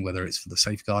setting, whether it's for the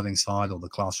safeguarding side or the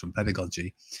classroom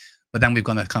pedagogy. But then we've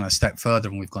gone a kind of step further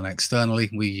and we've gone externally.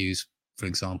 We use, for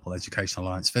example, Education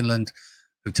Alliance Finland,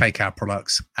 who take our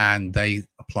products and they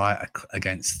apply it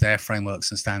against their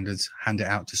frameworks and standards, hand it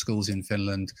out to schools in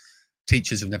Finland.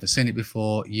 Teachers have never seen it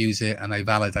before, use it, and they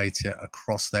validate it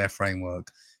across their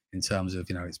framework in terms of,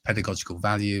 its pedagogical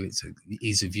value, its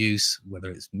ease of use, whether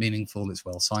it's meaningful, it's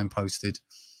well signposted,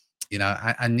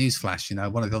 and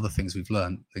newsflash, one of the other things we've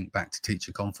learned, think back to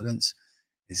teacher confidence,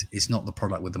 is it's not the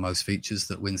product with the most features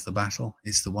that wins the battle.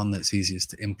 It's the one that's easiest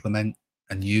to implement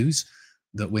and use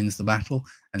that wins the battle.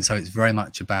 And so it's very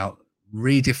much about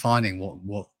redefining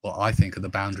what I think are the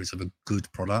boundaries of a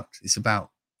good product. It's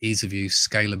about ease of use,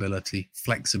 scalability,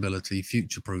 flexibility,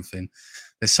 future-proofing.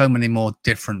 There's so many more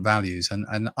different values.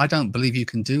 And I don't believe you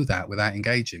can do that without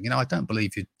engaging. I don't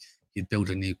believe you'd build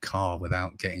a new car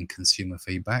without getting consumer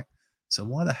feedback. So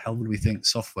why the hell would we think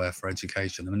software for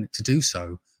education? I mean, to do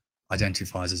so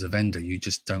identifies as a vendor. You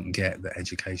just don't get that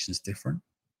education's different.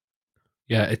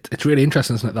 Yeah, it's really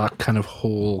interesting, isn't it, that kind of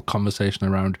whole conversation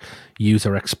around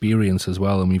user experience as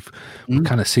well. And we've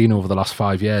kind of seen over the last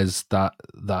 5 years that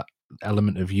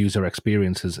element of user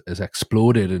experience has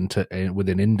exploded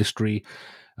within industry.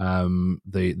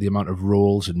 The amount of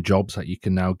roles and jobs that you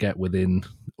can now get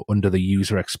under the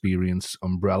user experience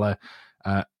umbrella,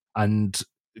 and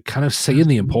kind of seeing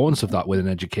the importance of that within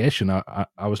education.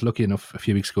 I was lucky enough a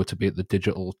few weeks ago to be at the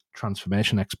Digital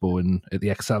Transformation Expo at the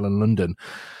Excel in London.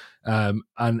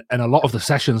 And a lot of the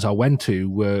sessions I went to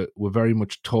were very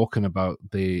much talking about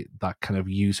that kind of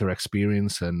user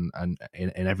experience and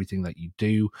in everything that you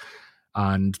do.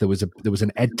 And there was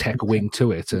an ed tech wing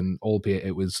to it, and albeit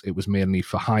it was mainly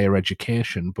for higher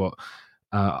education, but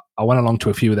I went along to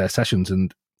a few of their sessions,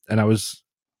 and I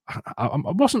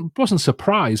wasn't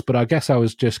surprised, but I guess I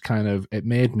was just it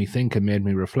made me think and made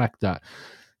me reflect that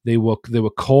they were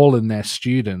calling their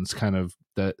students kind of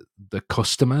the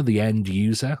customer, the end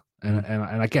user. And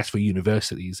I guess for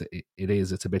universities,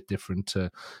 it's a bit different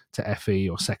to FE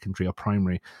or secondary or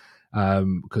primary,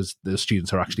 because the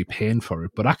students are actually paying for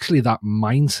it. But actually, that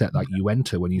mindset that you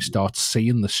enter when you start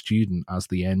seeing the student as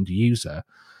the end user,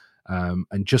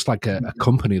 and just like a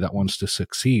company that wants to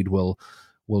succeed will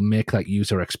make that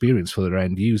user experience for their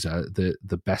end user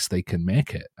the best they can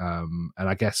make it. And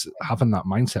I guess having that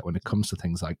mindset when it comes to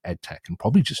things like EdTech and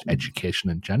probably just education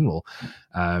in general,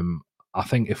 I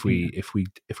think if we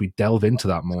delve into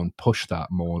that more and push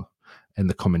that more in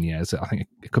the coming years, I think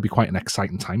it could be quite an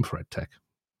exciting time for EdTech.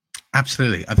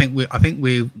 Absolutely. I think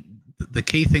the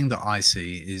key thing that I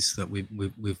see is that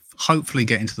we've hopefully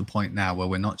getting to the point now where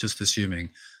we're not just assuming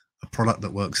a product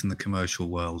that works in the commercial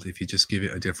world. If you just give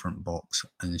it a different box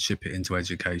and ship it into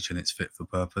education, it's fit for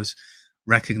purpose,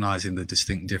 recognizing the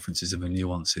distinct differences and the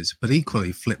nuances, but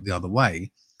equally flip the other way,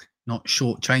 not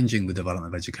shortchanging the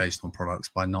development of educational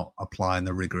products by not applying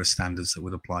the rigorous standards that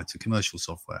would apply to commercial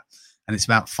software. And it's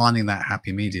about finding that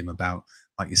happy medium about,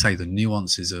 like you say, the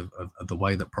nuances of the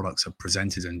way that products are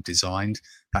presented and designed,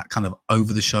 that kind of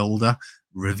over the shoulder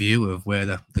review of where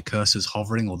the cursor's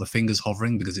hovering or the finger's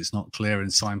hovering because it's not clear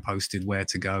and signposted where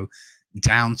to go,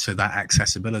 down to that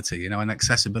accessibility. And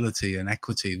accessibility and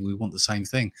equity, we want the same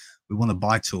thing. We want to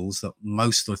buy tools that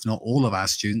most, if not all, of our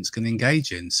students can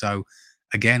engage in. So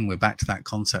again, we're back to that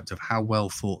concept of how well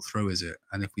thought through is it?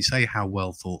 And if we say how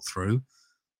well thought through,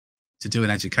 to do an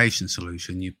education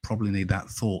solution, you probably need that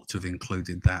thought to have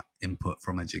included that input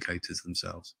from educators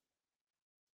themselves.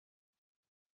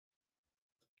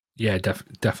 Yeah,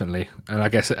 definitely. And I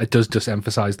guess it does just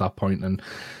emphasize that point. And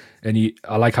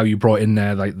I like how you brought in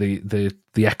there like the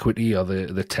equity or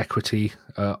the tequity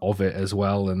of it as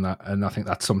well. And I think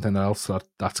that's something else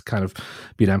that's kind of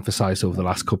been emphasized over the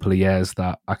last couple of years,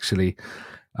 that actually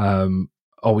are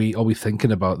we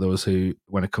thinking about those who,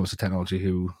 when it comes to technology,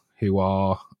 who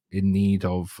are in need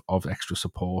of extra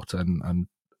support and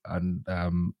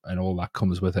all that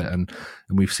comes with it, and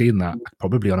we've seen that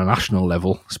probably on a national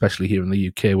level, especially here in the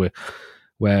UK,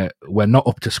 where we're not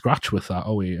up to scratch with that,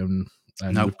 are we? And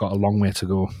no. We've got a long way to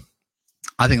go.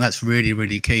 I think that's really,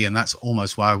 really key, and that's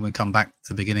almost why we come back to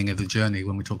the beginning of the journey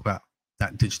when we talk about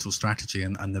that digital strategy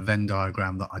and the Venn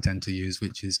diagram that I tend to use,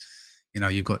 which is,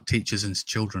 you've got teachers and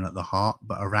children at the heart,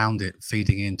 but around it,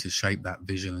 feeding in to shape that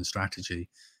vision and strategy.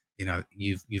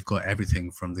 You've got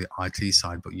everything from the IT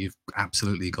side, but you've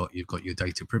got your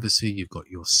data privacy, you've got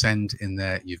your send in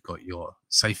there, you've got your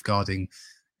safeguarding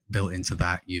built into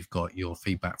that, you've got your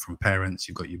feedback from parents,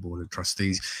 you've got your board of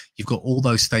trustees, you've got all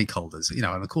those stakeholders, and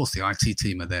of course the IT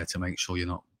team are there to make sure you're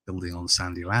not building on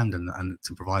sandy land and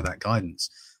to provide that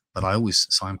guidance. But I always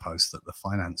signpost that the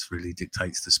finance really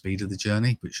dictates the speed of the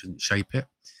journey, but shouldn't shape it.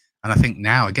 And I think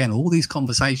now, again, all these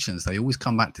conversations, they always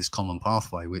come back to this common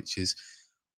pathway, which is,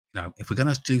 if we're going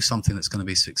to do something that's going to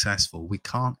be successful, we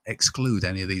can't exclude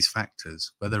any of these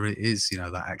factors, whether it is,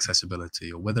 that accessibility,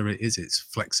 or whether it is its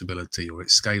flexibility or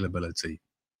its scalability.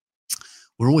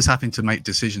 We're always having to make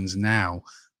decisions now,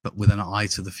 but with an eye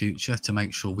to the future to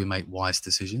make sure we make wise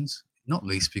decisions, not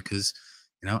least because,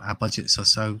 our budgets are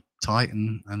so tight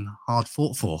and hard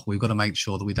fought for. We've got to make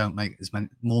sure that we don't make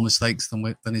more mistakes than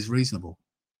is reasonable.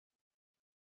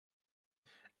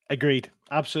 Agreed.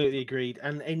 Absolutely agreed.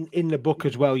 And in the book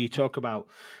as well, you talk about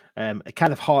a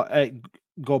kind of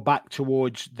go back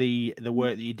towards the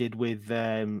work that you did with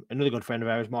another good friend of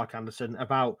ours, Mark Anderson,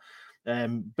 about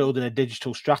building a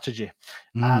digital strategy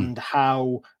and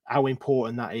how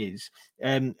important that is.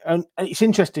 And it's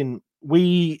interesting.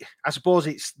 I suppose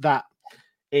it's that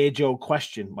age-old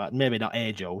question, well, maybe not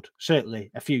age-old,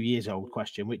 certainly a few years old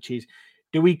question, which is,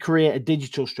 do we create a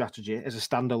digital strategy as a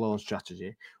standalone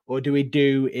strategy, or do we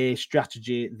do a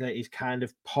strategy that is kind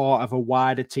of part of a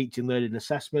wider teaching, learning,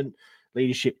 assessment,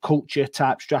 leadership, culture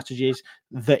type strategies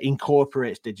that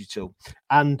incorporates digital?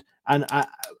 And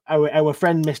our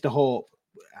friend Mr. Hope,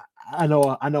 I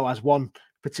know has one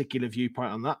particular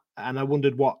viewpoint on that, and I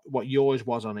wondered what yours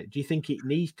was on it. Do you think it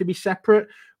needs to be separate,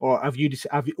 or have you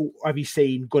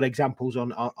seen good examples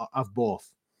of both?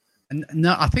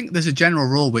 No, I think there's a general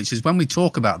rule, which is when we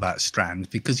talk about that strand,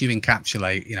 because you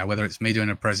encapsulate, whether it's me doing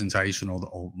a presentation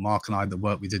or Mark and I, the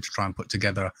work we did to try and put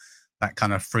together that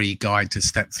kind of free guide to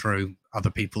step through other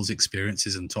people's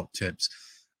experiences and top tips.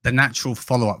 The natural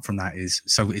follow-up from that is,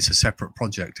 so it's a separate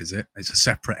project, is it? It's a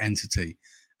separate entity.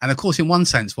 And of course, in one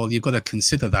sense, well, you've got to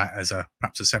consider that as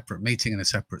perhaps a separate meeting and a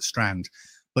separate strand.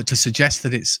 But to suggest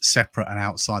that it's separate and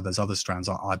outside those other strands,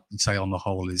 I'd say on the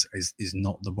whole is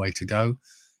not the way to go.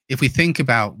 If we think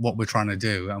about what we're trying to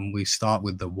do and we start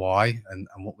with the why and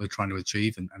what we're trying to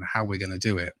achieve and how we're going to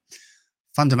do it,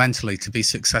 fundamentally to be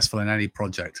successful in any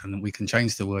project, and we can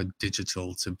change the word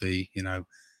digital to be, I don't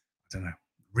know,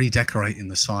 redecorating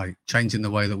the site, changing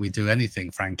the way that we do anything,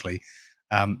 frankly.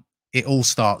 It all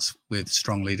starts with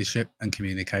strong leadership and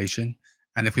communication.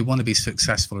 And if we want to be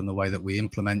successful in the way that we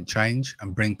implement change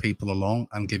and bring people along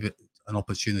and give it an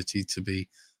opportunity to be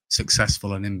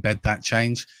successful and embed that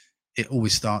change, it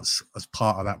always starts as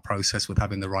part of that process with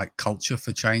having the right culture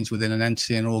for change within an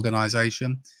entity and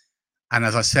organization. And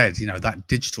as I said, that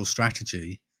digital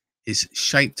strategy is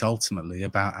shaped ultimately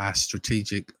about our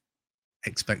strategic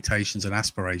expectations and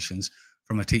aspirations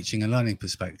from a teaching and learning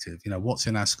perspective. What's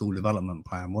in our school development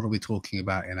plan? What are we talking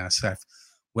about in our CEF?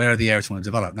 Where are the areas we want to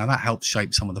develop? Now, that helps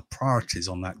shape some of the priorities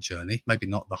on that journey, maybe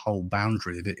not the whole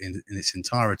boundary of it in its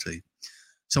entirety.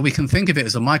 So we can think of it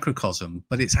as a microcosm,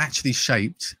 but it's actually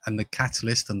shaped, and the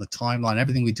catalyst and the timeline,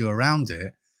 everything we do around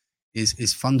it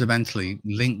is fundamentally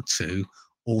linked to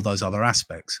all those other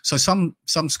aspects. So some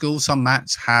schools, some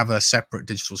MATs have a separate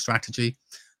digital strategy.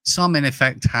 Some, in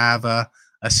effect, have a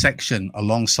section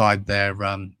alongside their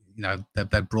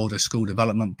broader school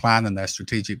development plan and their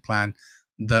strategic plan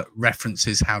that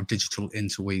references how digital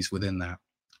interweaves within that.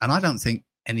 And I don't think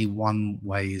any one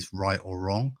way is right or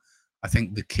wrong. I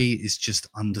think the key is just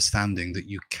understanding that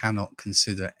you cannot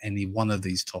consider any one of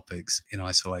these topics in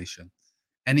isolation,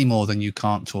 any more than you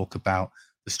can't talk about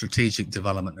the strategic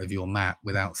development of your MAT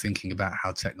without thinking about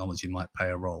how technology might play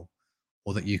a role,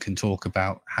 or that you can talk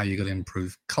about how you're going to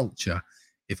improve culture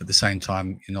if at the same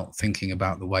time you're not thinking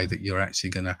about the way that you're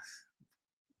actually going to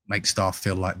make staff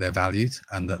feel like they're valued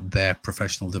and that their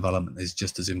professional development is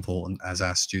just as important as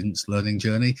our students' learning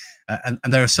journey. And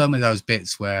there are so many of those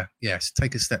bits where, yes,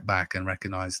 take a step back and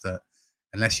recognize that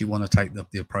unless you want to take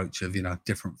the approach of,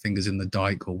 different fingers in the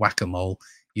dike or whack-a-mole,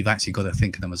 you've actually got to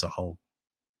think of them as a whole.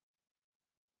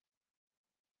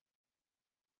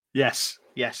 Yes,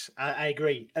 I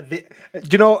agree. Do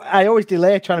you know, I always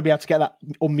delay trying to be able to get that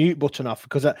unmute button off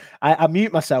because I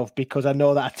mute myself because I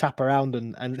know that I tap around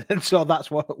and so that's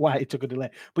why it took a delay.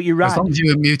 But you're right. As long as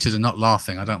you were muted and not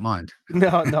laughing, I don't mind. No,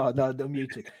 I'm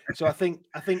muted. So I think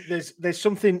there's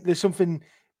something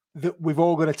that we've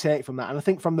all got to take from that. And I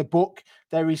think from the book,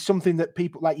 there is something that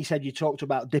people, like you said, you talked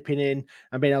about dipping in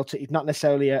and being able to, it's not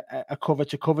necessarily a cover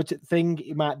to cover thing.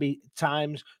 It might be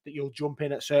times that you'll jump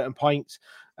in at certain points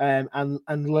and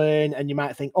learn. And you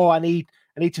might think, oh, I need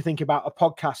to think about a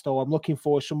podcast, or I'm looking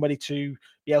for somebody to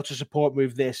be able to support me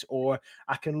with this, or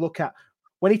I can look at,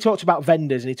 when he talked about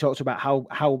vendors and he talked about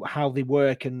how they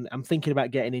work, and I'm thinking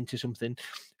about getting into something,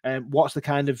 what's the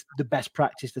kind of the best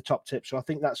practice, the top tips. So I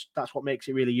think that's what makes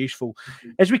it really useful.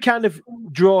 As we kind of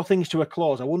draw things to a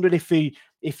close, I wondered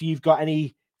if you've got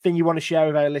anything you want to share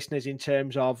with our listeners in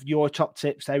terms of your top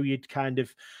tips, how you'd kind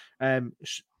of,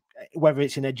 whether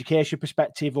it's an education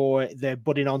perspective or they're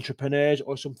budding entrepreneurs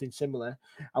or something similar.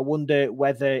 I wonder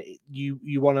whether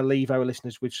you want to leave our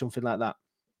listeners with something like that.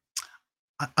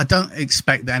 I don't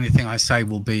expect that anything I say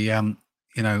will be,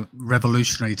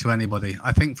 revolutionary to anybody.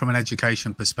 I think from an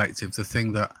education perspective, the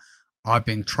thing that I've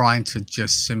been trying to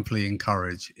just simply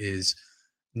encourage is,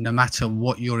 no matter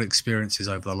what your experience is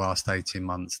over the last 18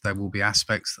 months, there will be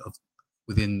aspects of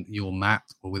within your MAT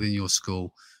or within your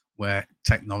school where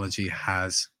technology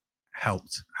has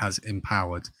helped, has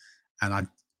empowered. And I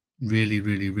really,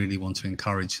 really, really want to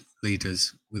encourage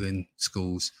leaders within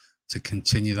schools to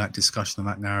continue that discussion of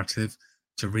that narrative,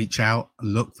 to reach out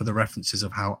and look for the references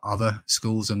of how other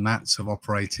schools and MATs have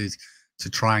operated, to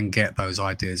try and get those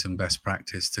ideas and best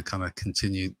practice to kind of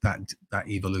continue that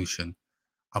evolution.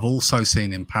 I've also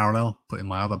seen in parallel, putting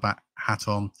my other hat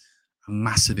on, a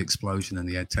massive explosion in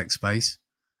the EdTech space.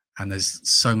 And there's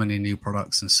so many new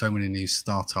products and so many new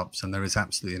startups, and there is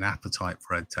absolutely an appetite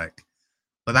for EdTech.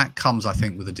 But that comes, I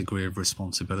think, with a degree of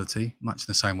responsibility, much in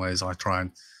the same way as I try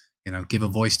and give a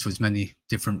voice to as many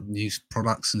different new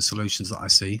products and solutions that I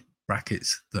see,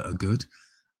 brackets that are good.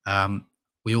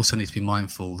 We also need to be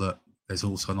mindful that there's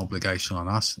also an obligation on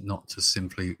us not to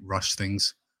simply rush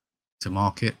things to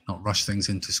market, not rush things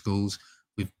into schools.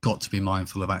 We've got to be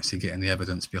mindful of actually getting the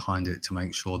evidence behind it to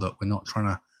make sure that we're not trying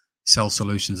to sell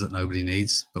solutions that nobody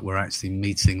needs, but we're actually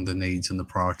meeting the needs and the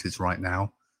priorities right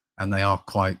now. And they are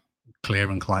quite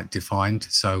clear and quite defined.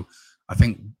 So I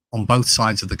think on both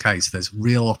sides of the case, there's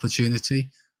real opportunity,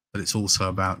 but it's also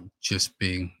about just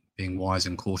being wise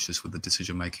and cautious with the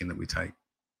decision making that we take.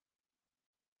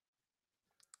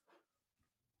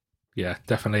 Yeah,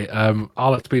 definitely.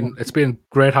 Al, it's been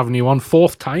great having you on,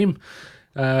 4th time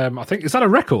I think, is that a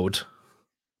record?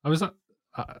 I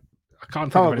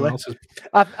can't think of anyone else's.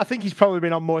 I think he's probably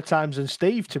been on more times than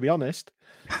Steve, to be honest.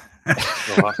 Well,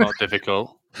 that's not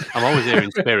difficult. I'm always here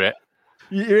in spirit.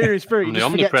 You're here in spirit. I'm You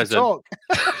the just forget to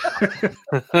omnipresent.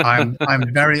 talk.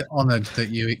 I'm very honoured that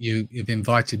you've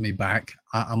invited me back.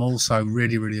 I'm also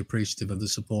really, really appreciative of the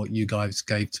support you guys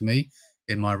gave to me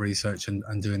in my research and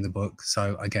doing the book.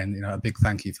 So again, a big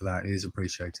thank you for that. It is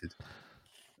appreciated.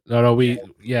 No,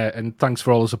 and thanks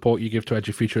for all the support you give to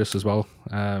EduFuturists as well,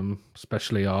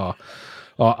 especially our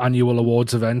annual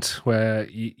awards event where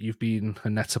you've been a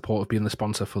net support of being the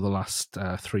sponsor for the last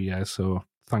 3 years. So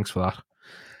thanks for that.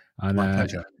 And, my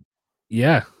pleasure.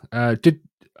 Yeah. I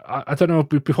don't know,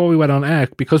 before we went on air,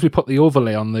 because we put the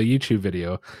overlay on the YouTube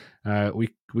video, we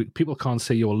people can't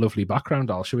see your lovely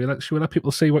background, Al. Should we let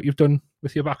people see what you've done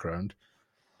with your background?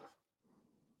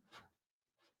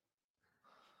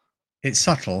 It's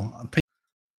subtle.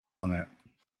 On it.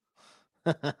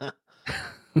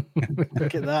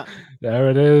 Look at that.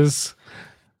 There it is.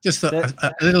 Just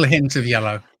a little hint of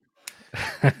yellow.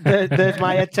 There's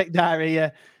my EdTech diary.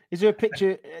 Is there a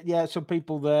picture? Yeah, some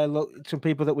people there. Look, some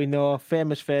people that we know,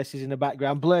 famous faces in the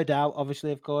background, blurred out,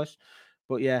 obviously, of course.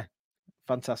 But yeah,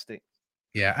 fantastic.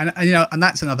 Yeah, and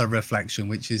that's another reflection,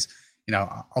 which is,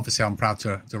 obviously I'm proud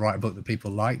to write a book that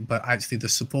people like, but actually the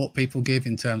support people give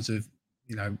in terms of,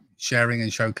 sharing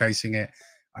and showcasing it,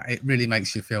 it really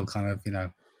makes you feel kind of,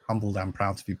 humbled and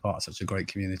proud to be part of such a great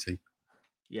community.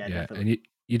 Yeah, definitely. And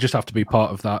you just have to be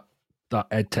part of that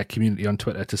EdTech community on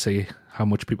Twitter to see how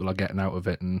much people are getting out of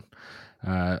it and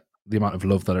the amount of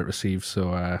love that it receives.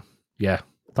 So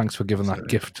thanks for giving that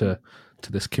gift to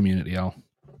this community, Al.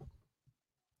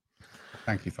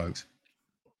 Thank you, folks.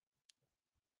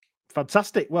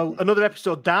 Fantastic. Well, another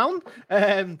episode down.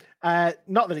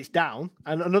 Not that it's down,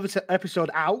 and another episode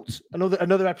out.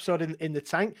 Another episode in the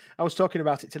tank. I was talking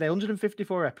about it today.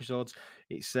 154 episodes.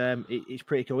 It's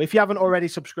pretty cool. If you haven't already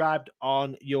subscribed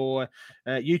on your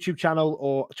YouTube channel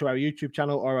or to our YouTube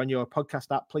channel or on your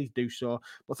podcast app, please do so.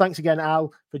 But thanks again,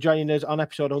 Al, for joining us on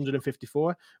episode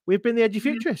 154. We've been the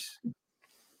EduFuturists.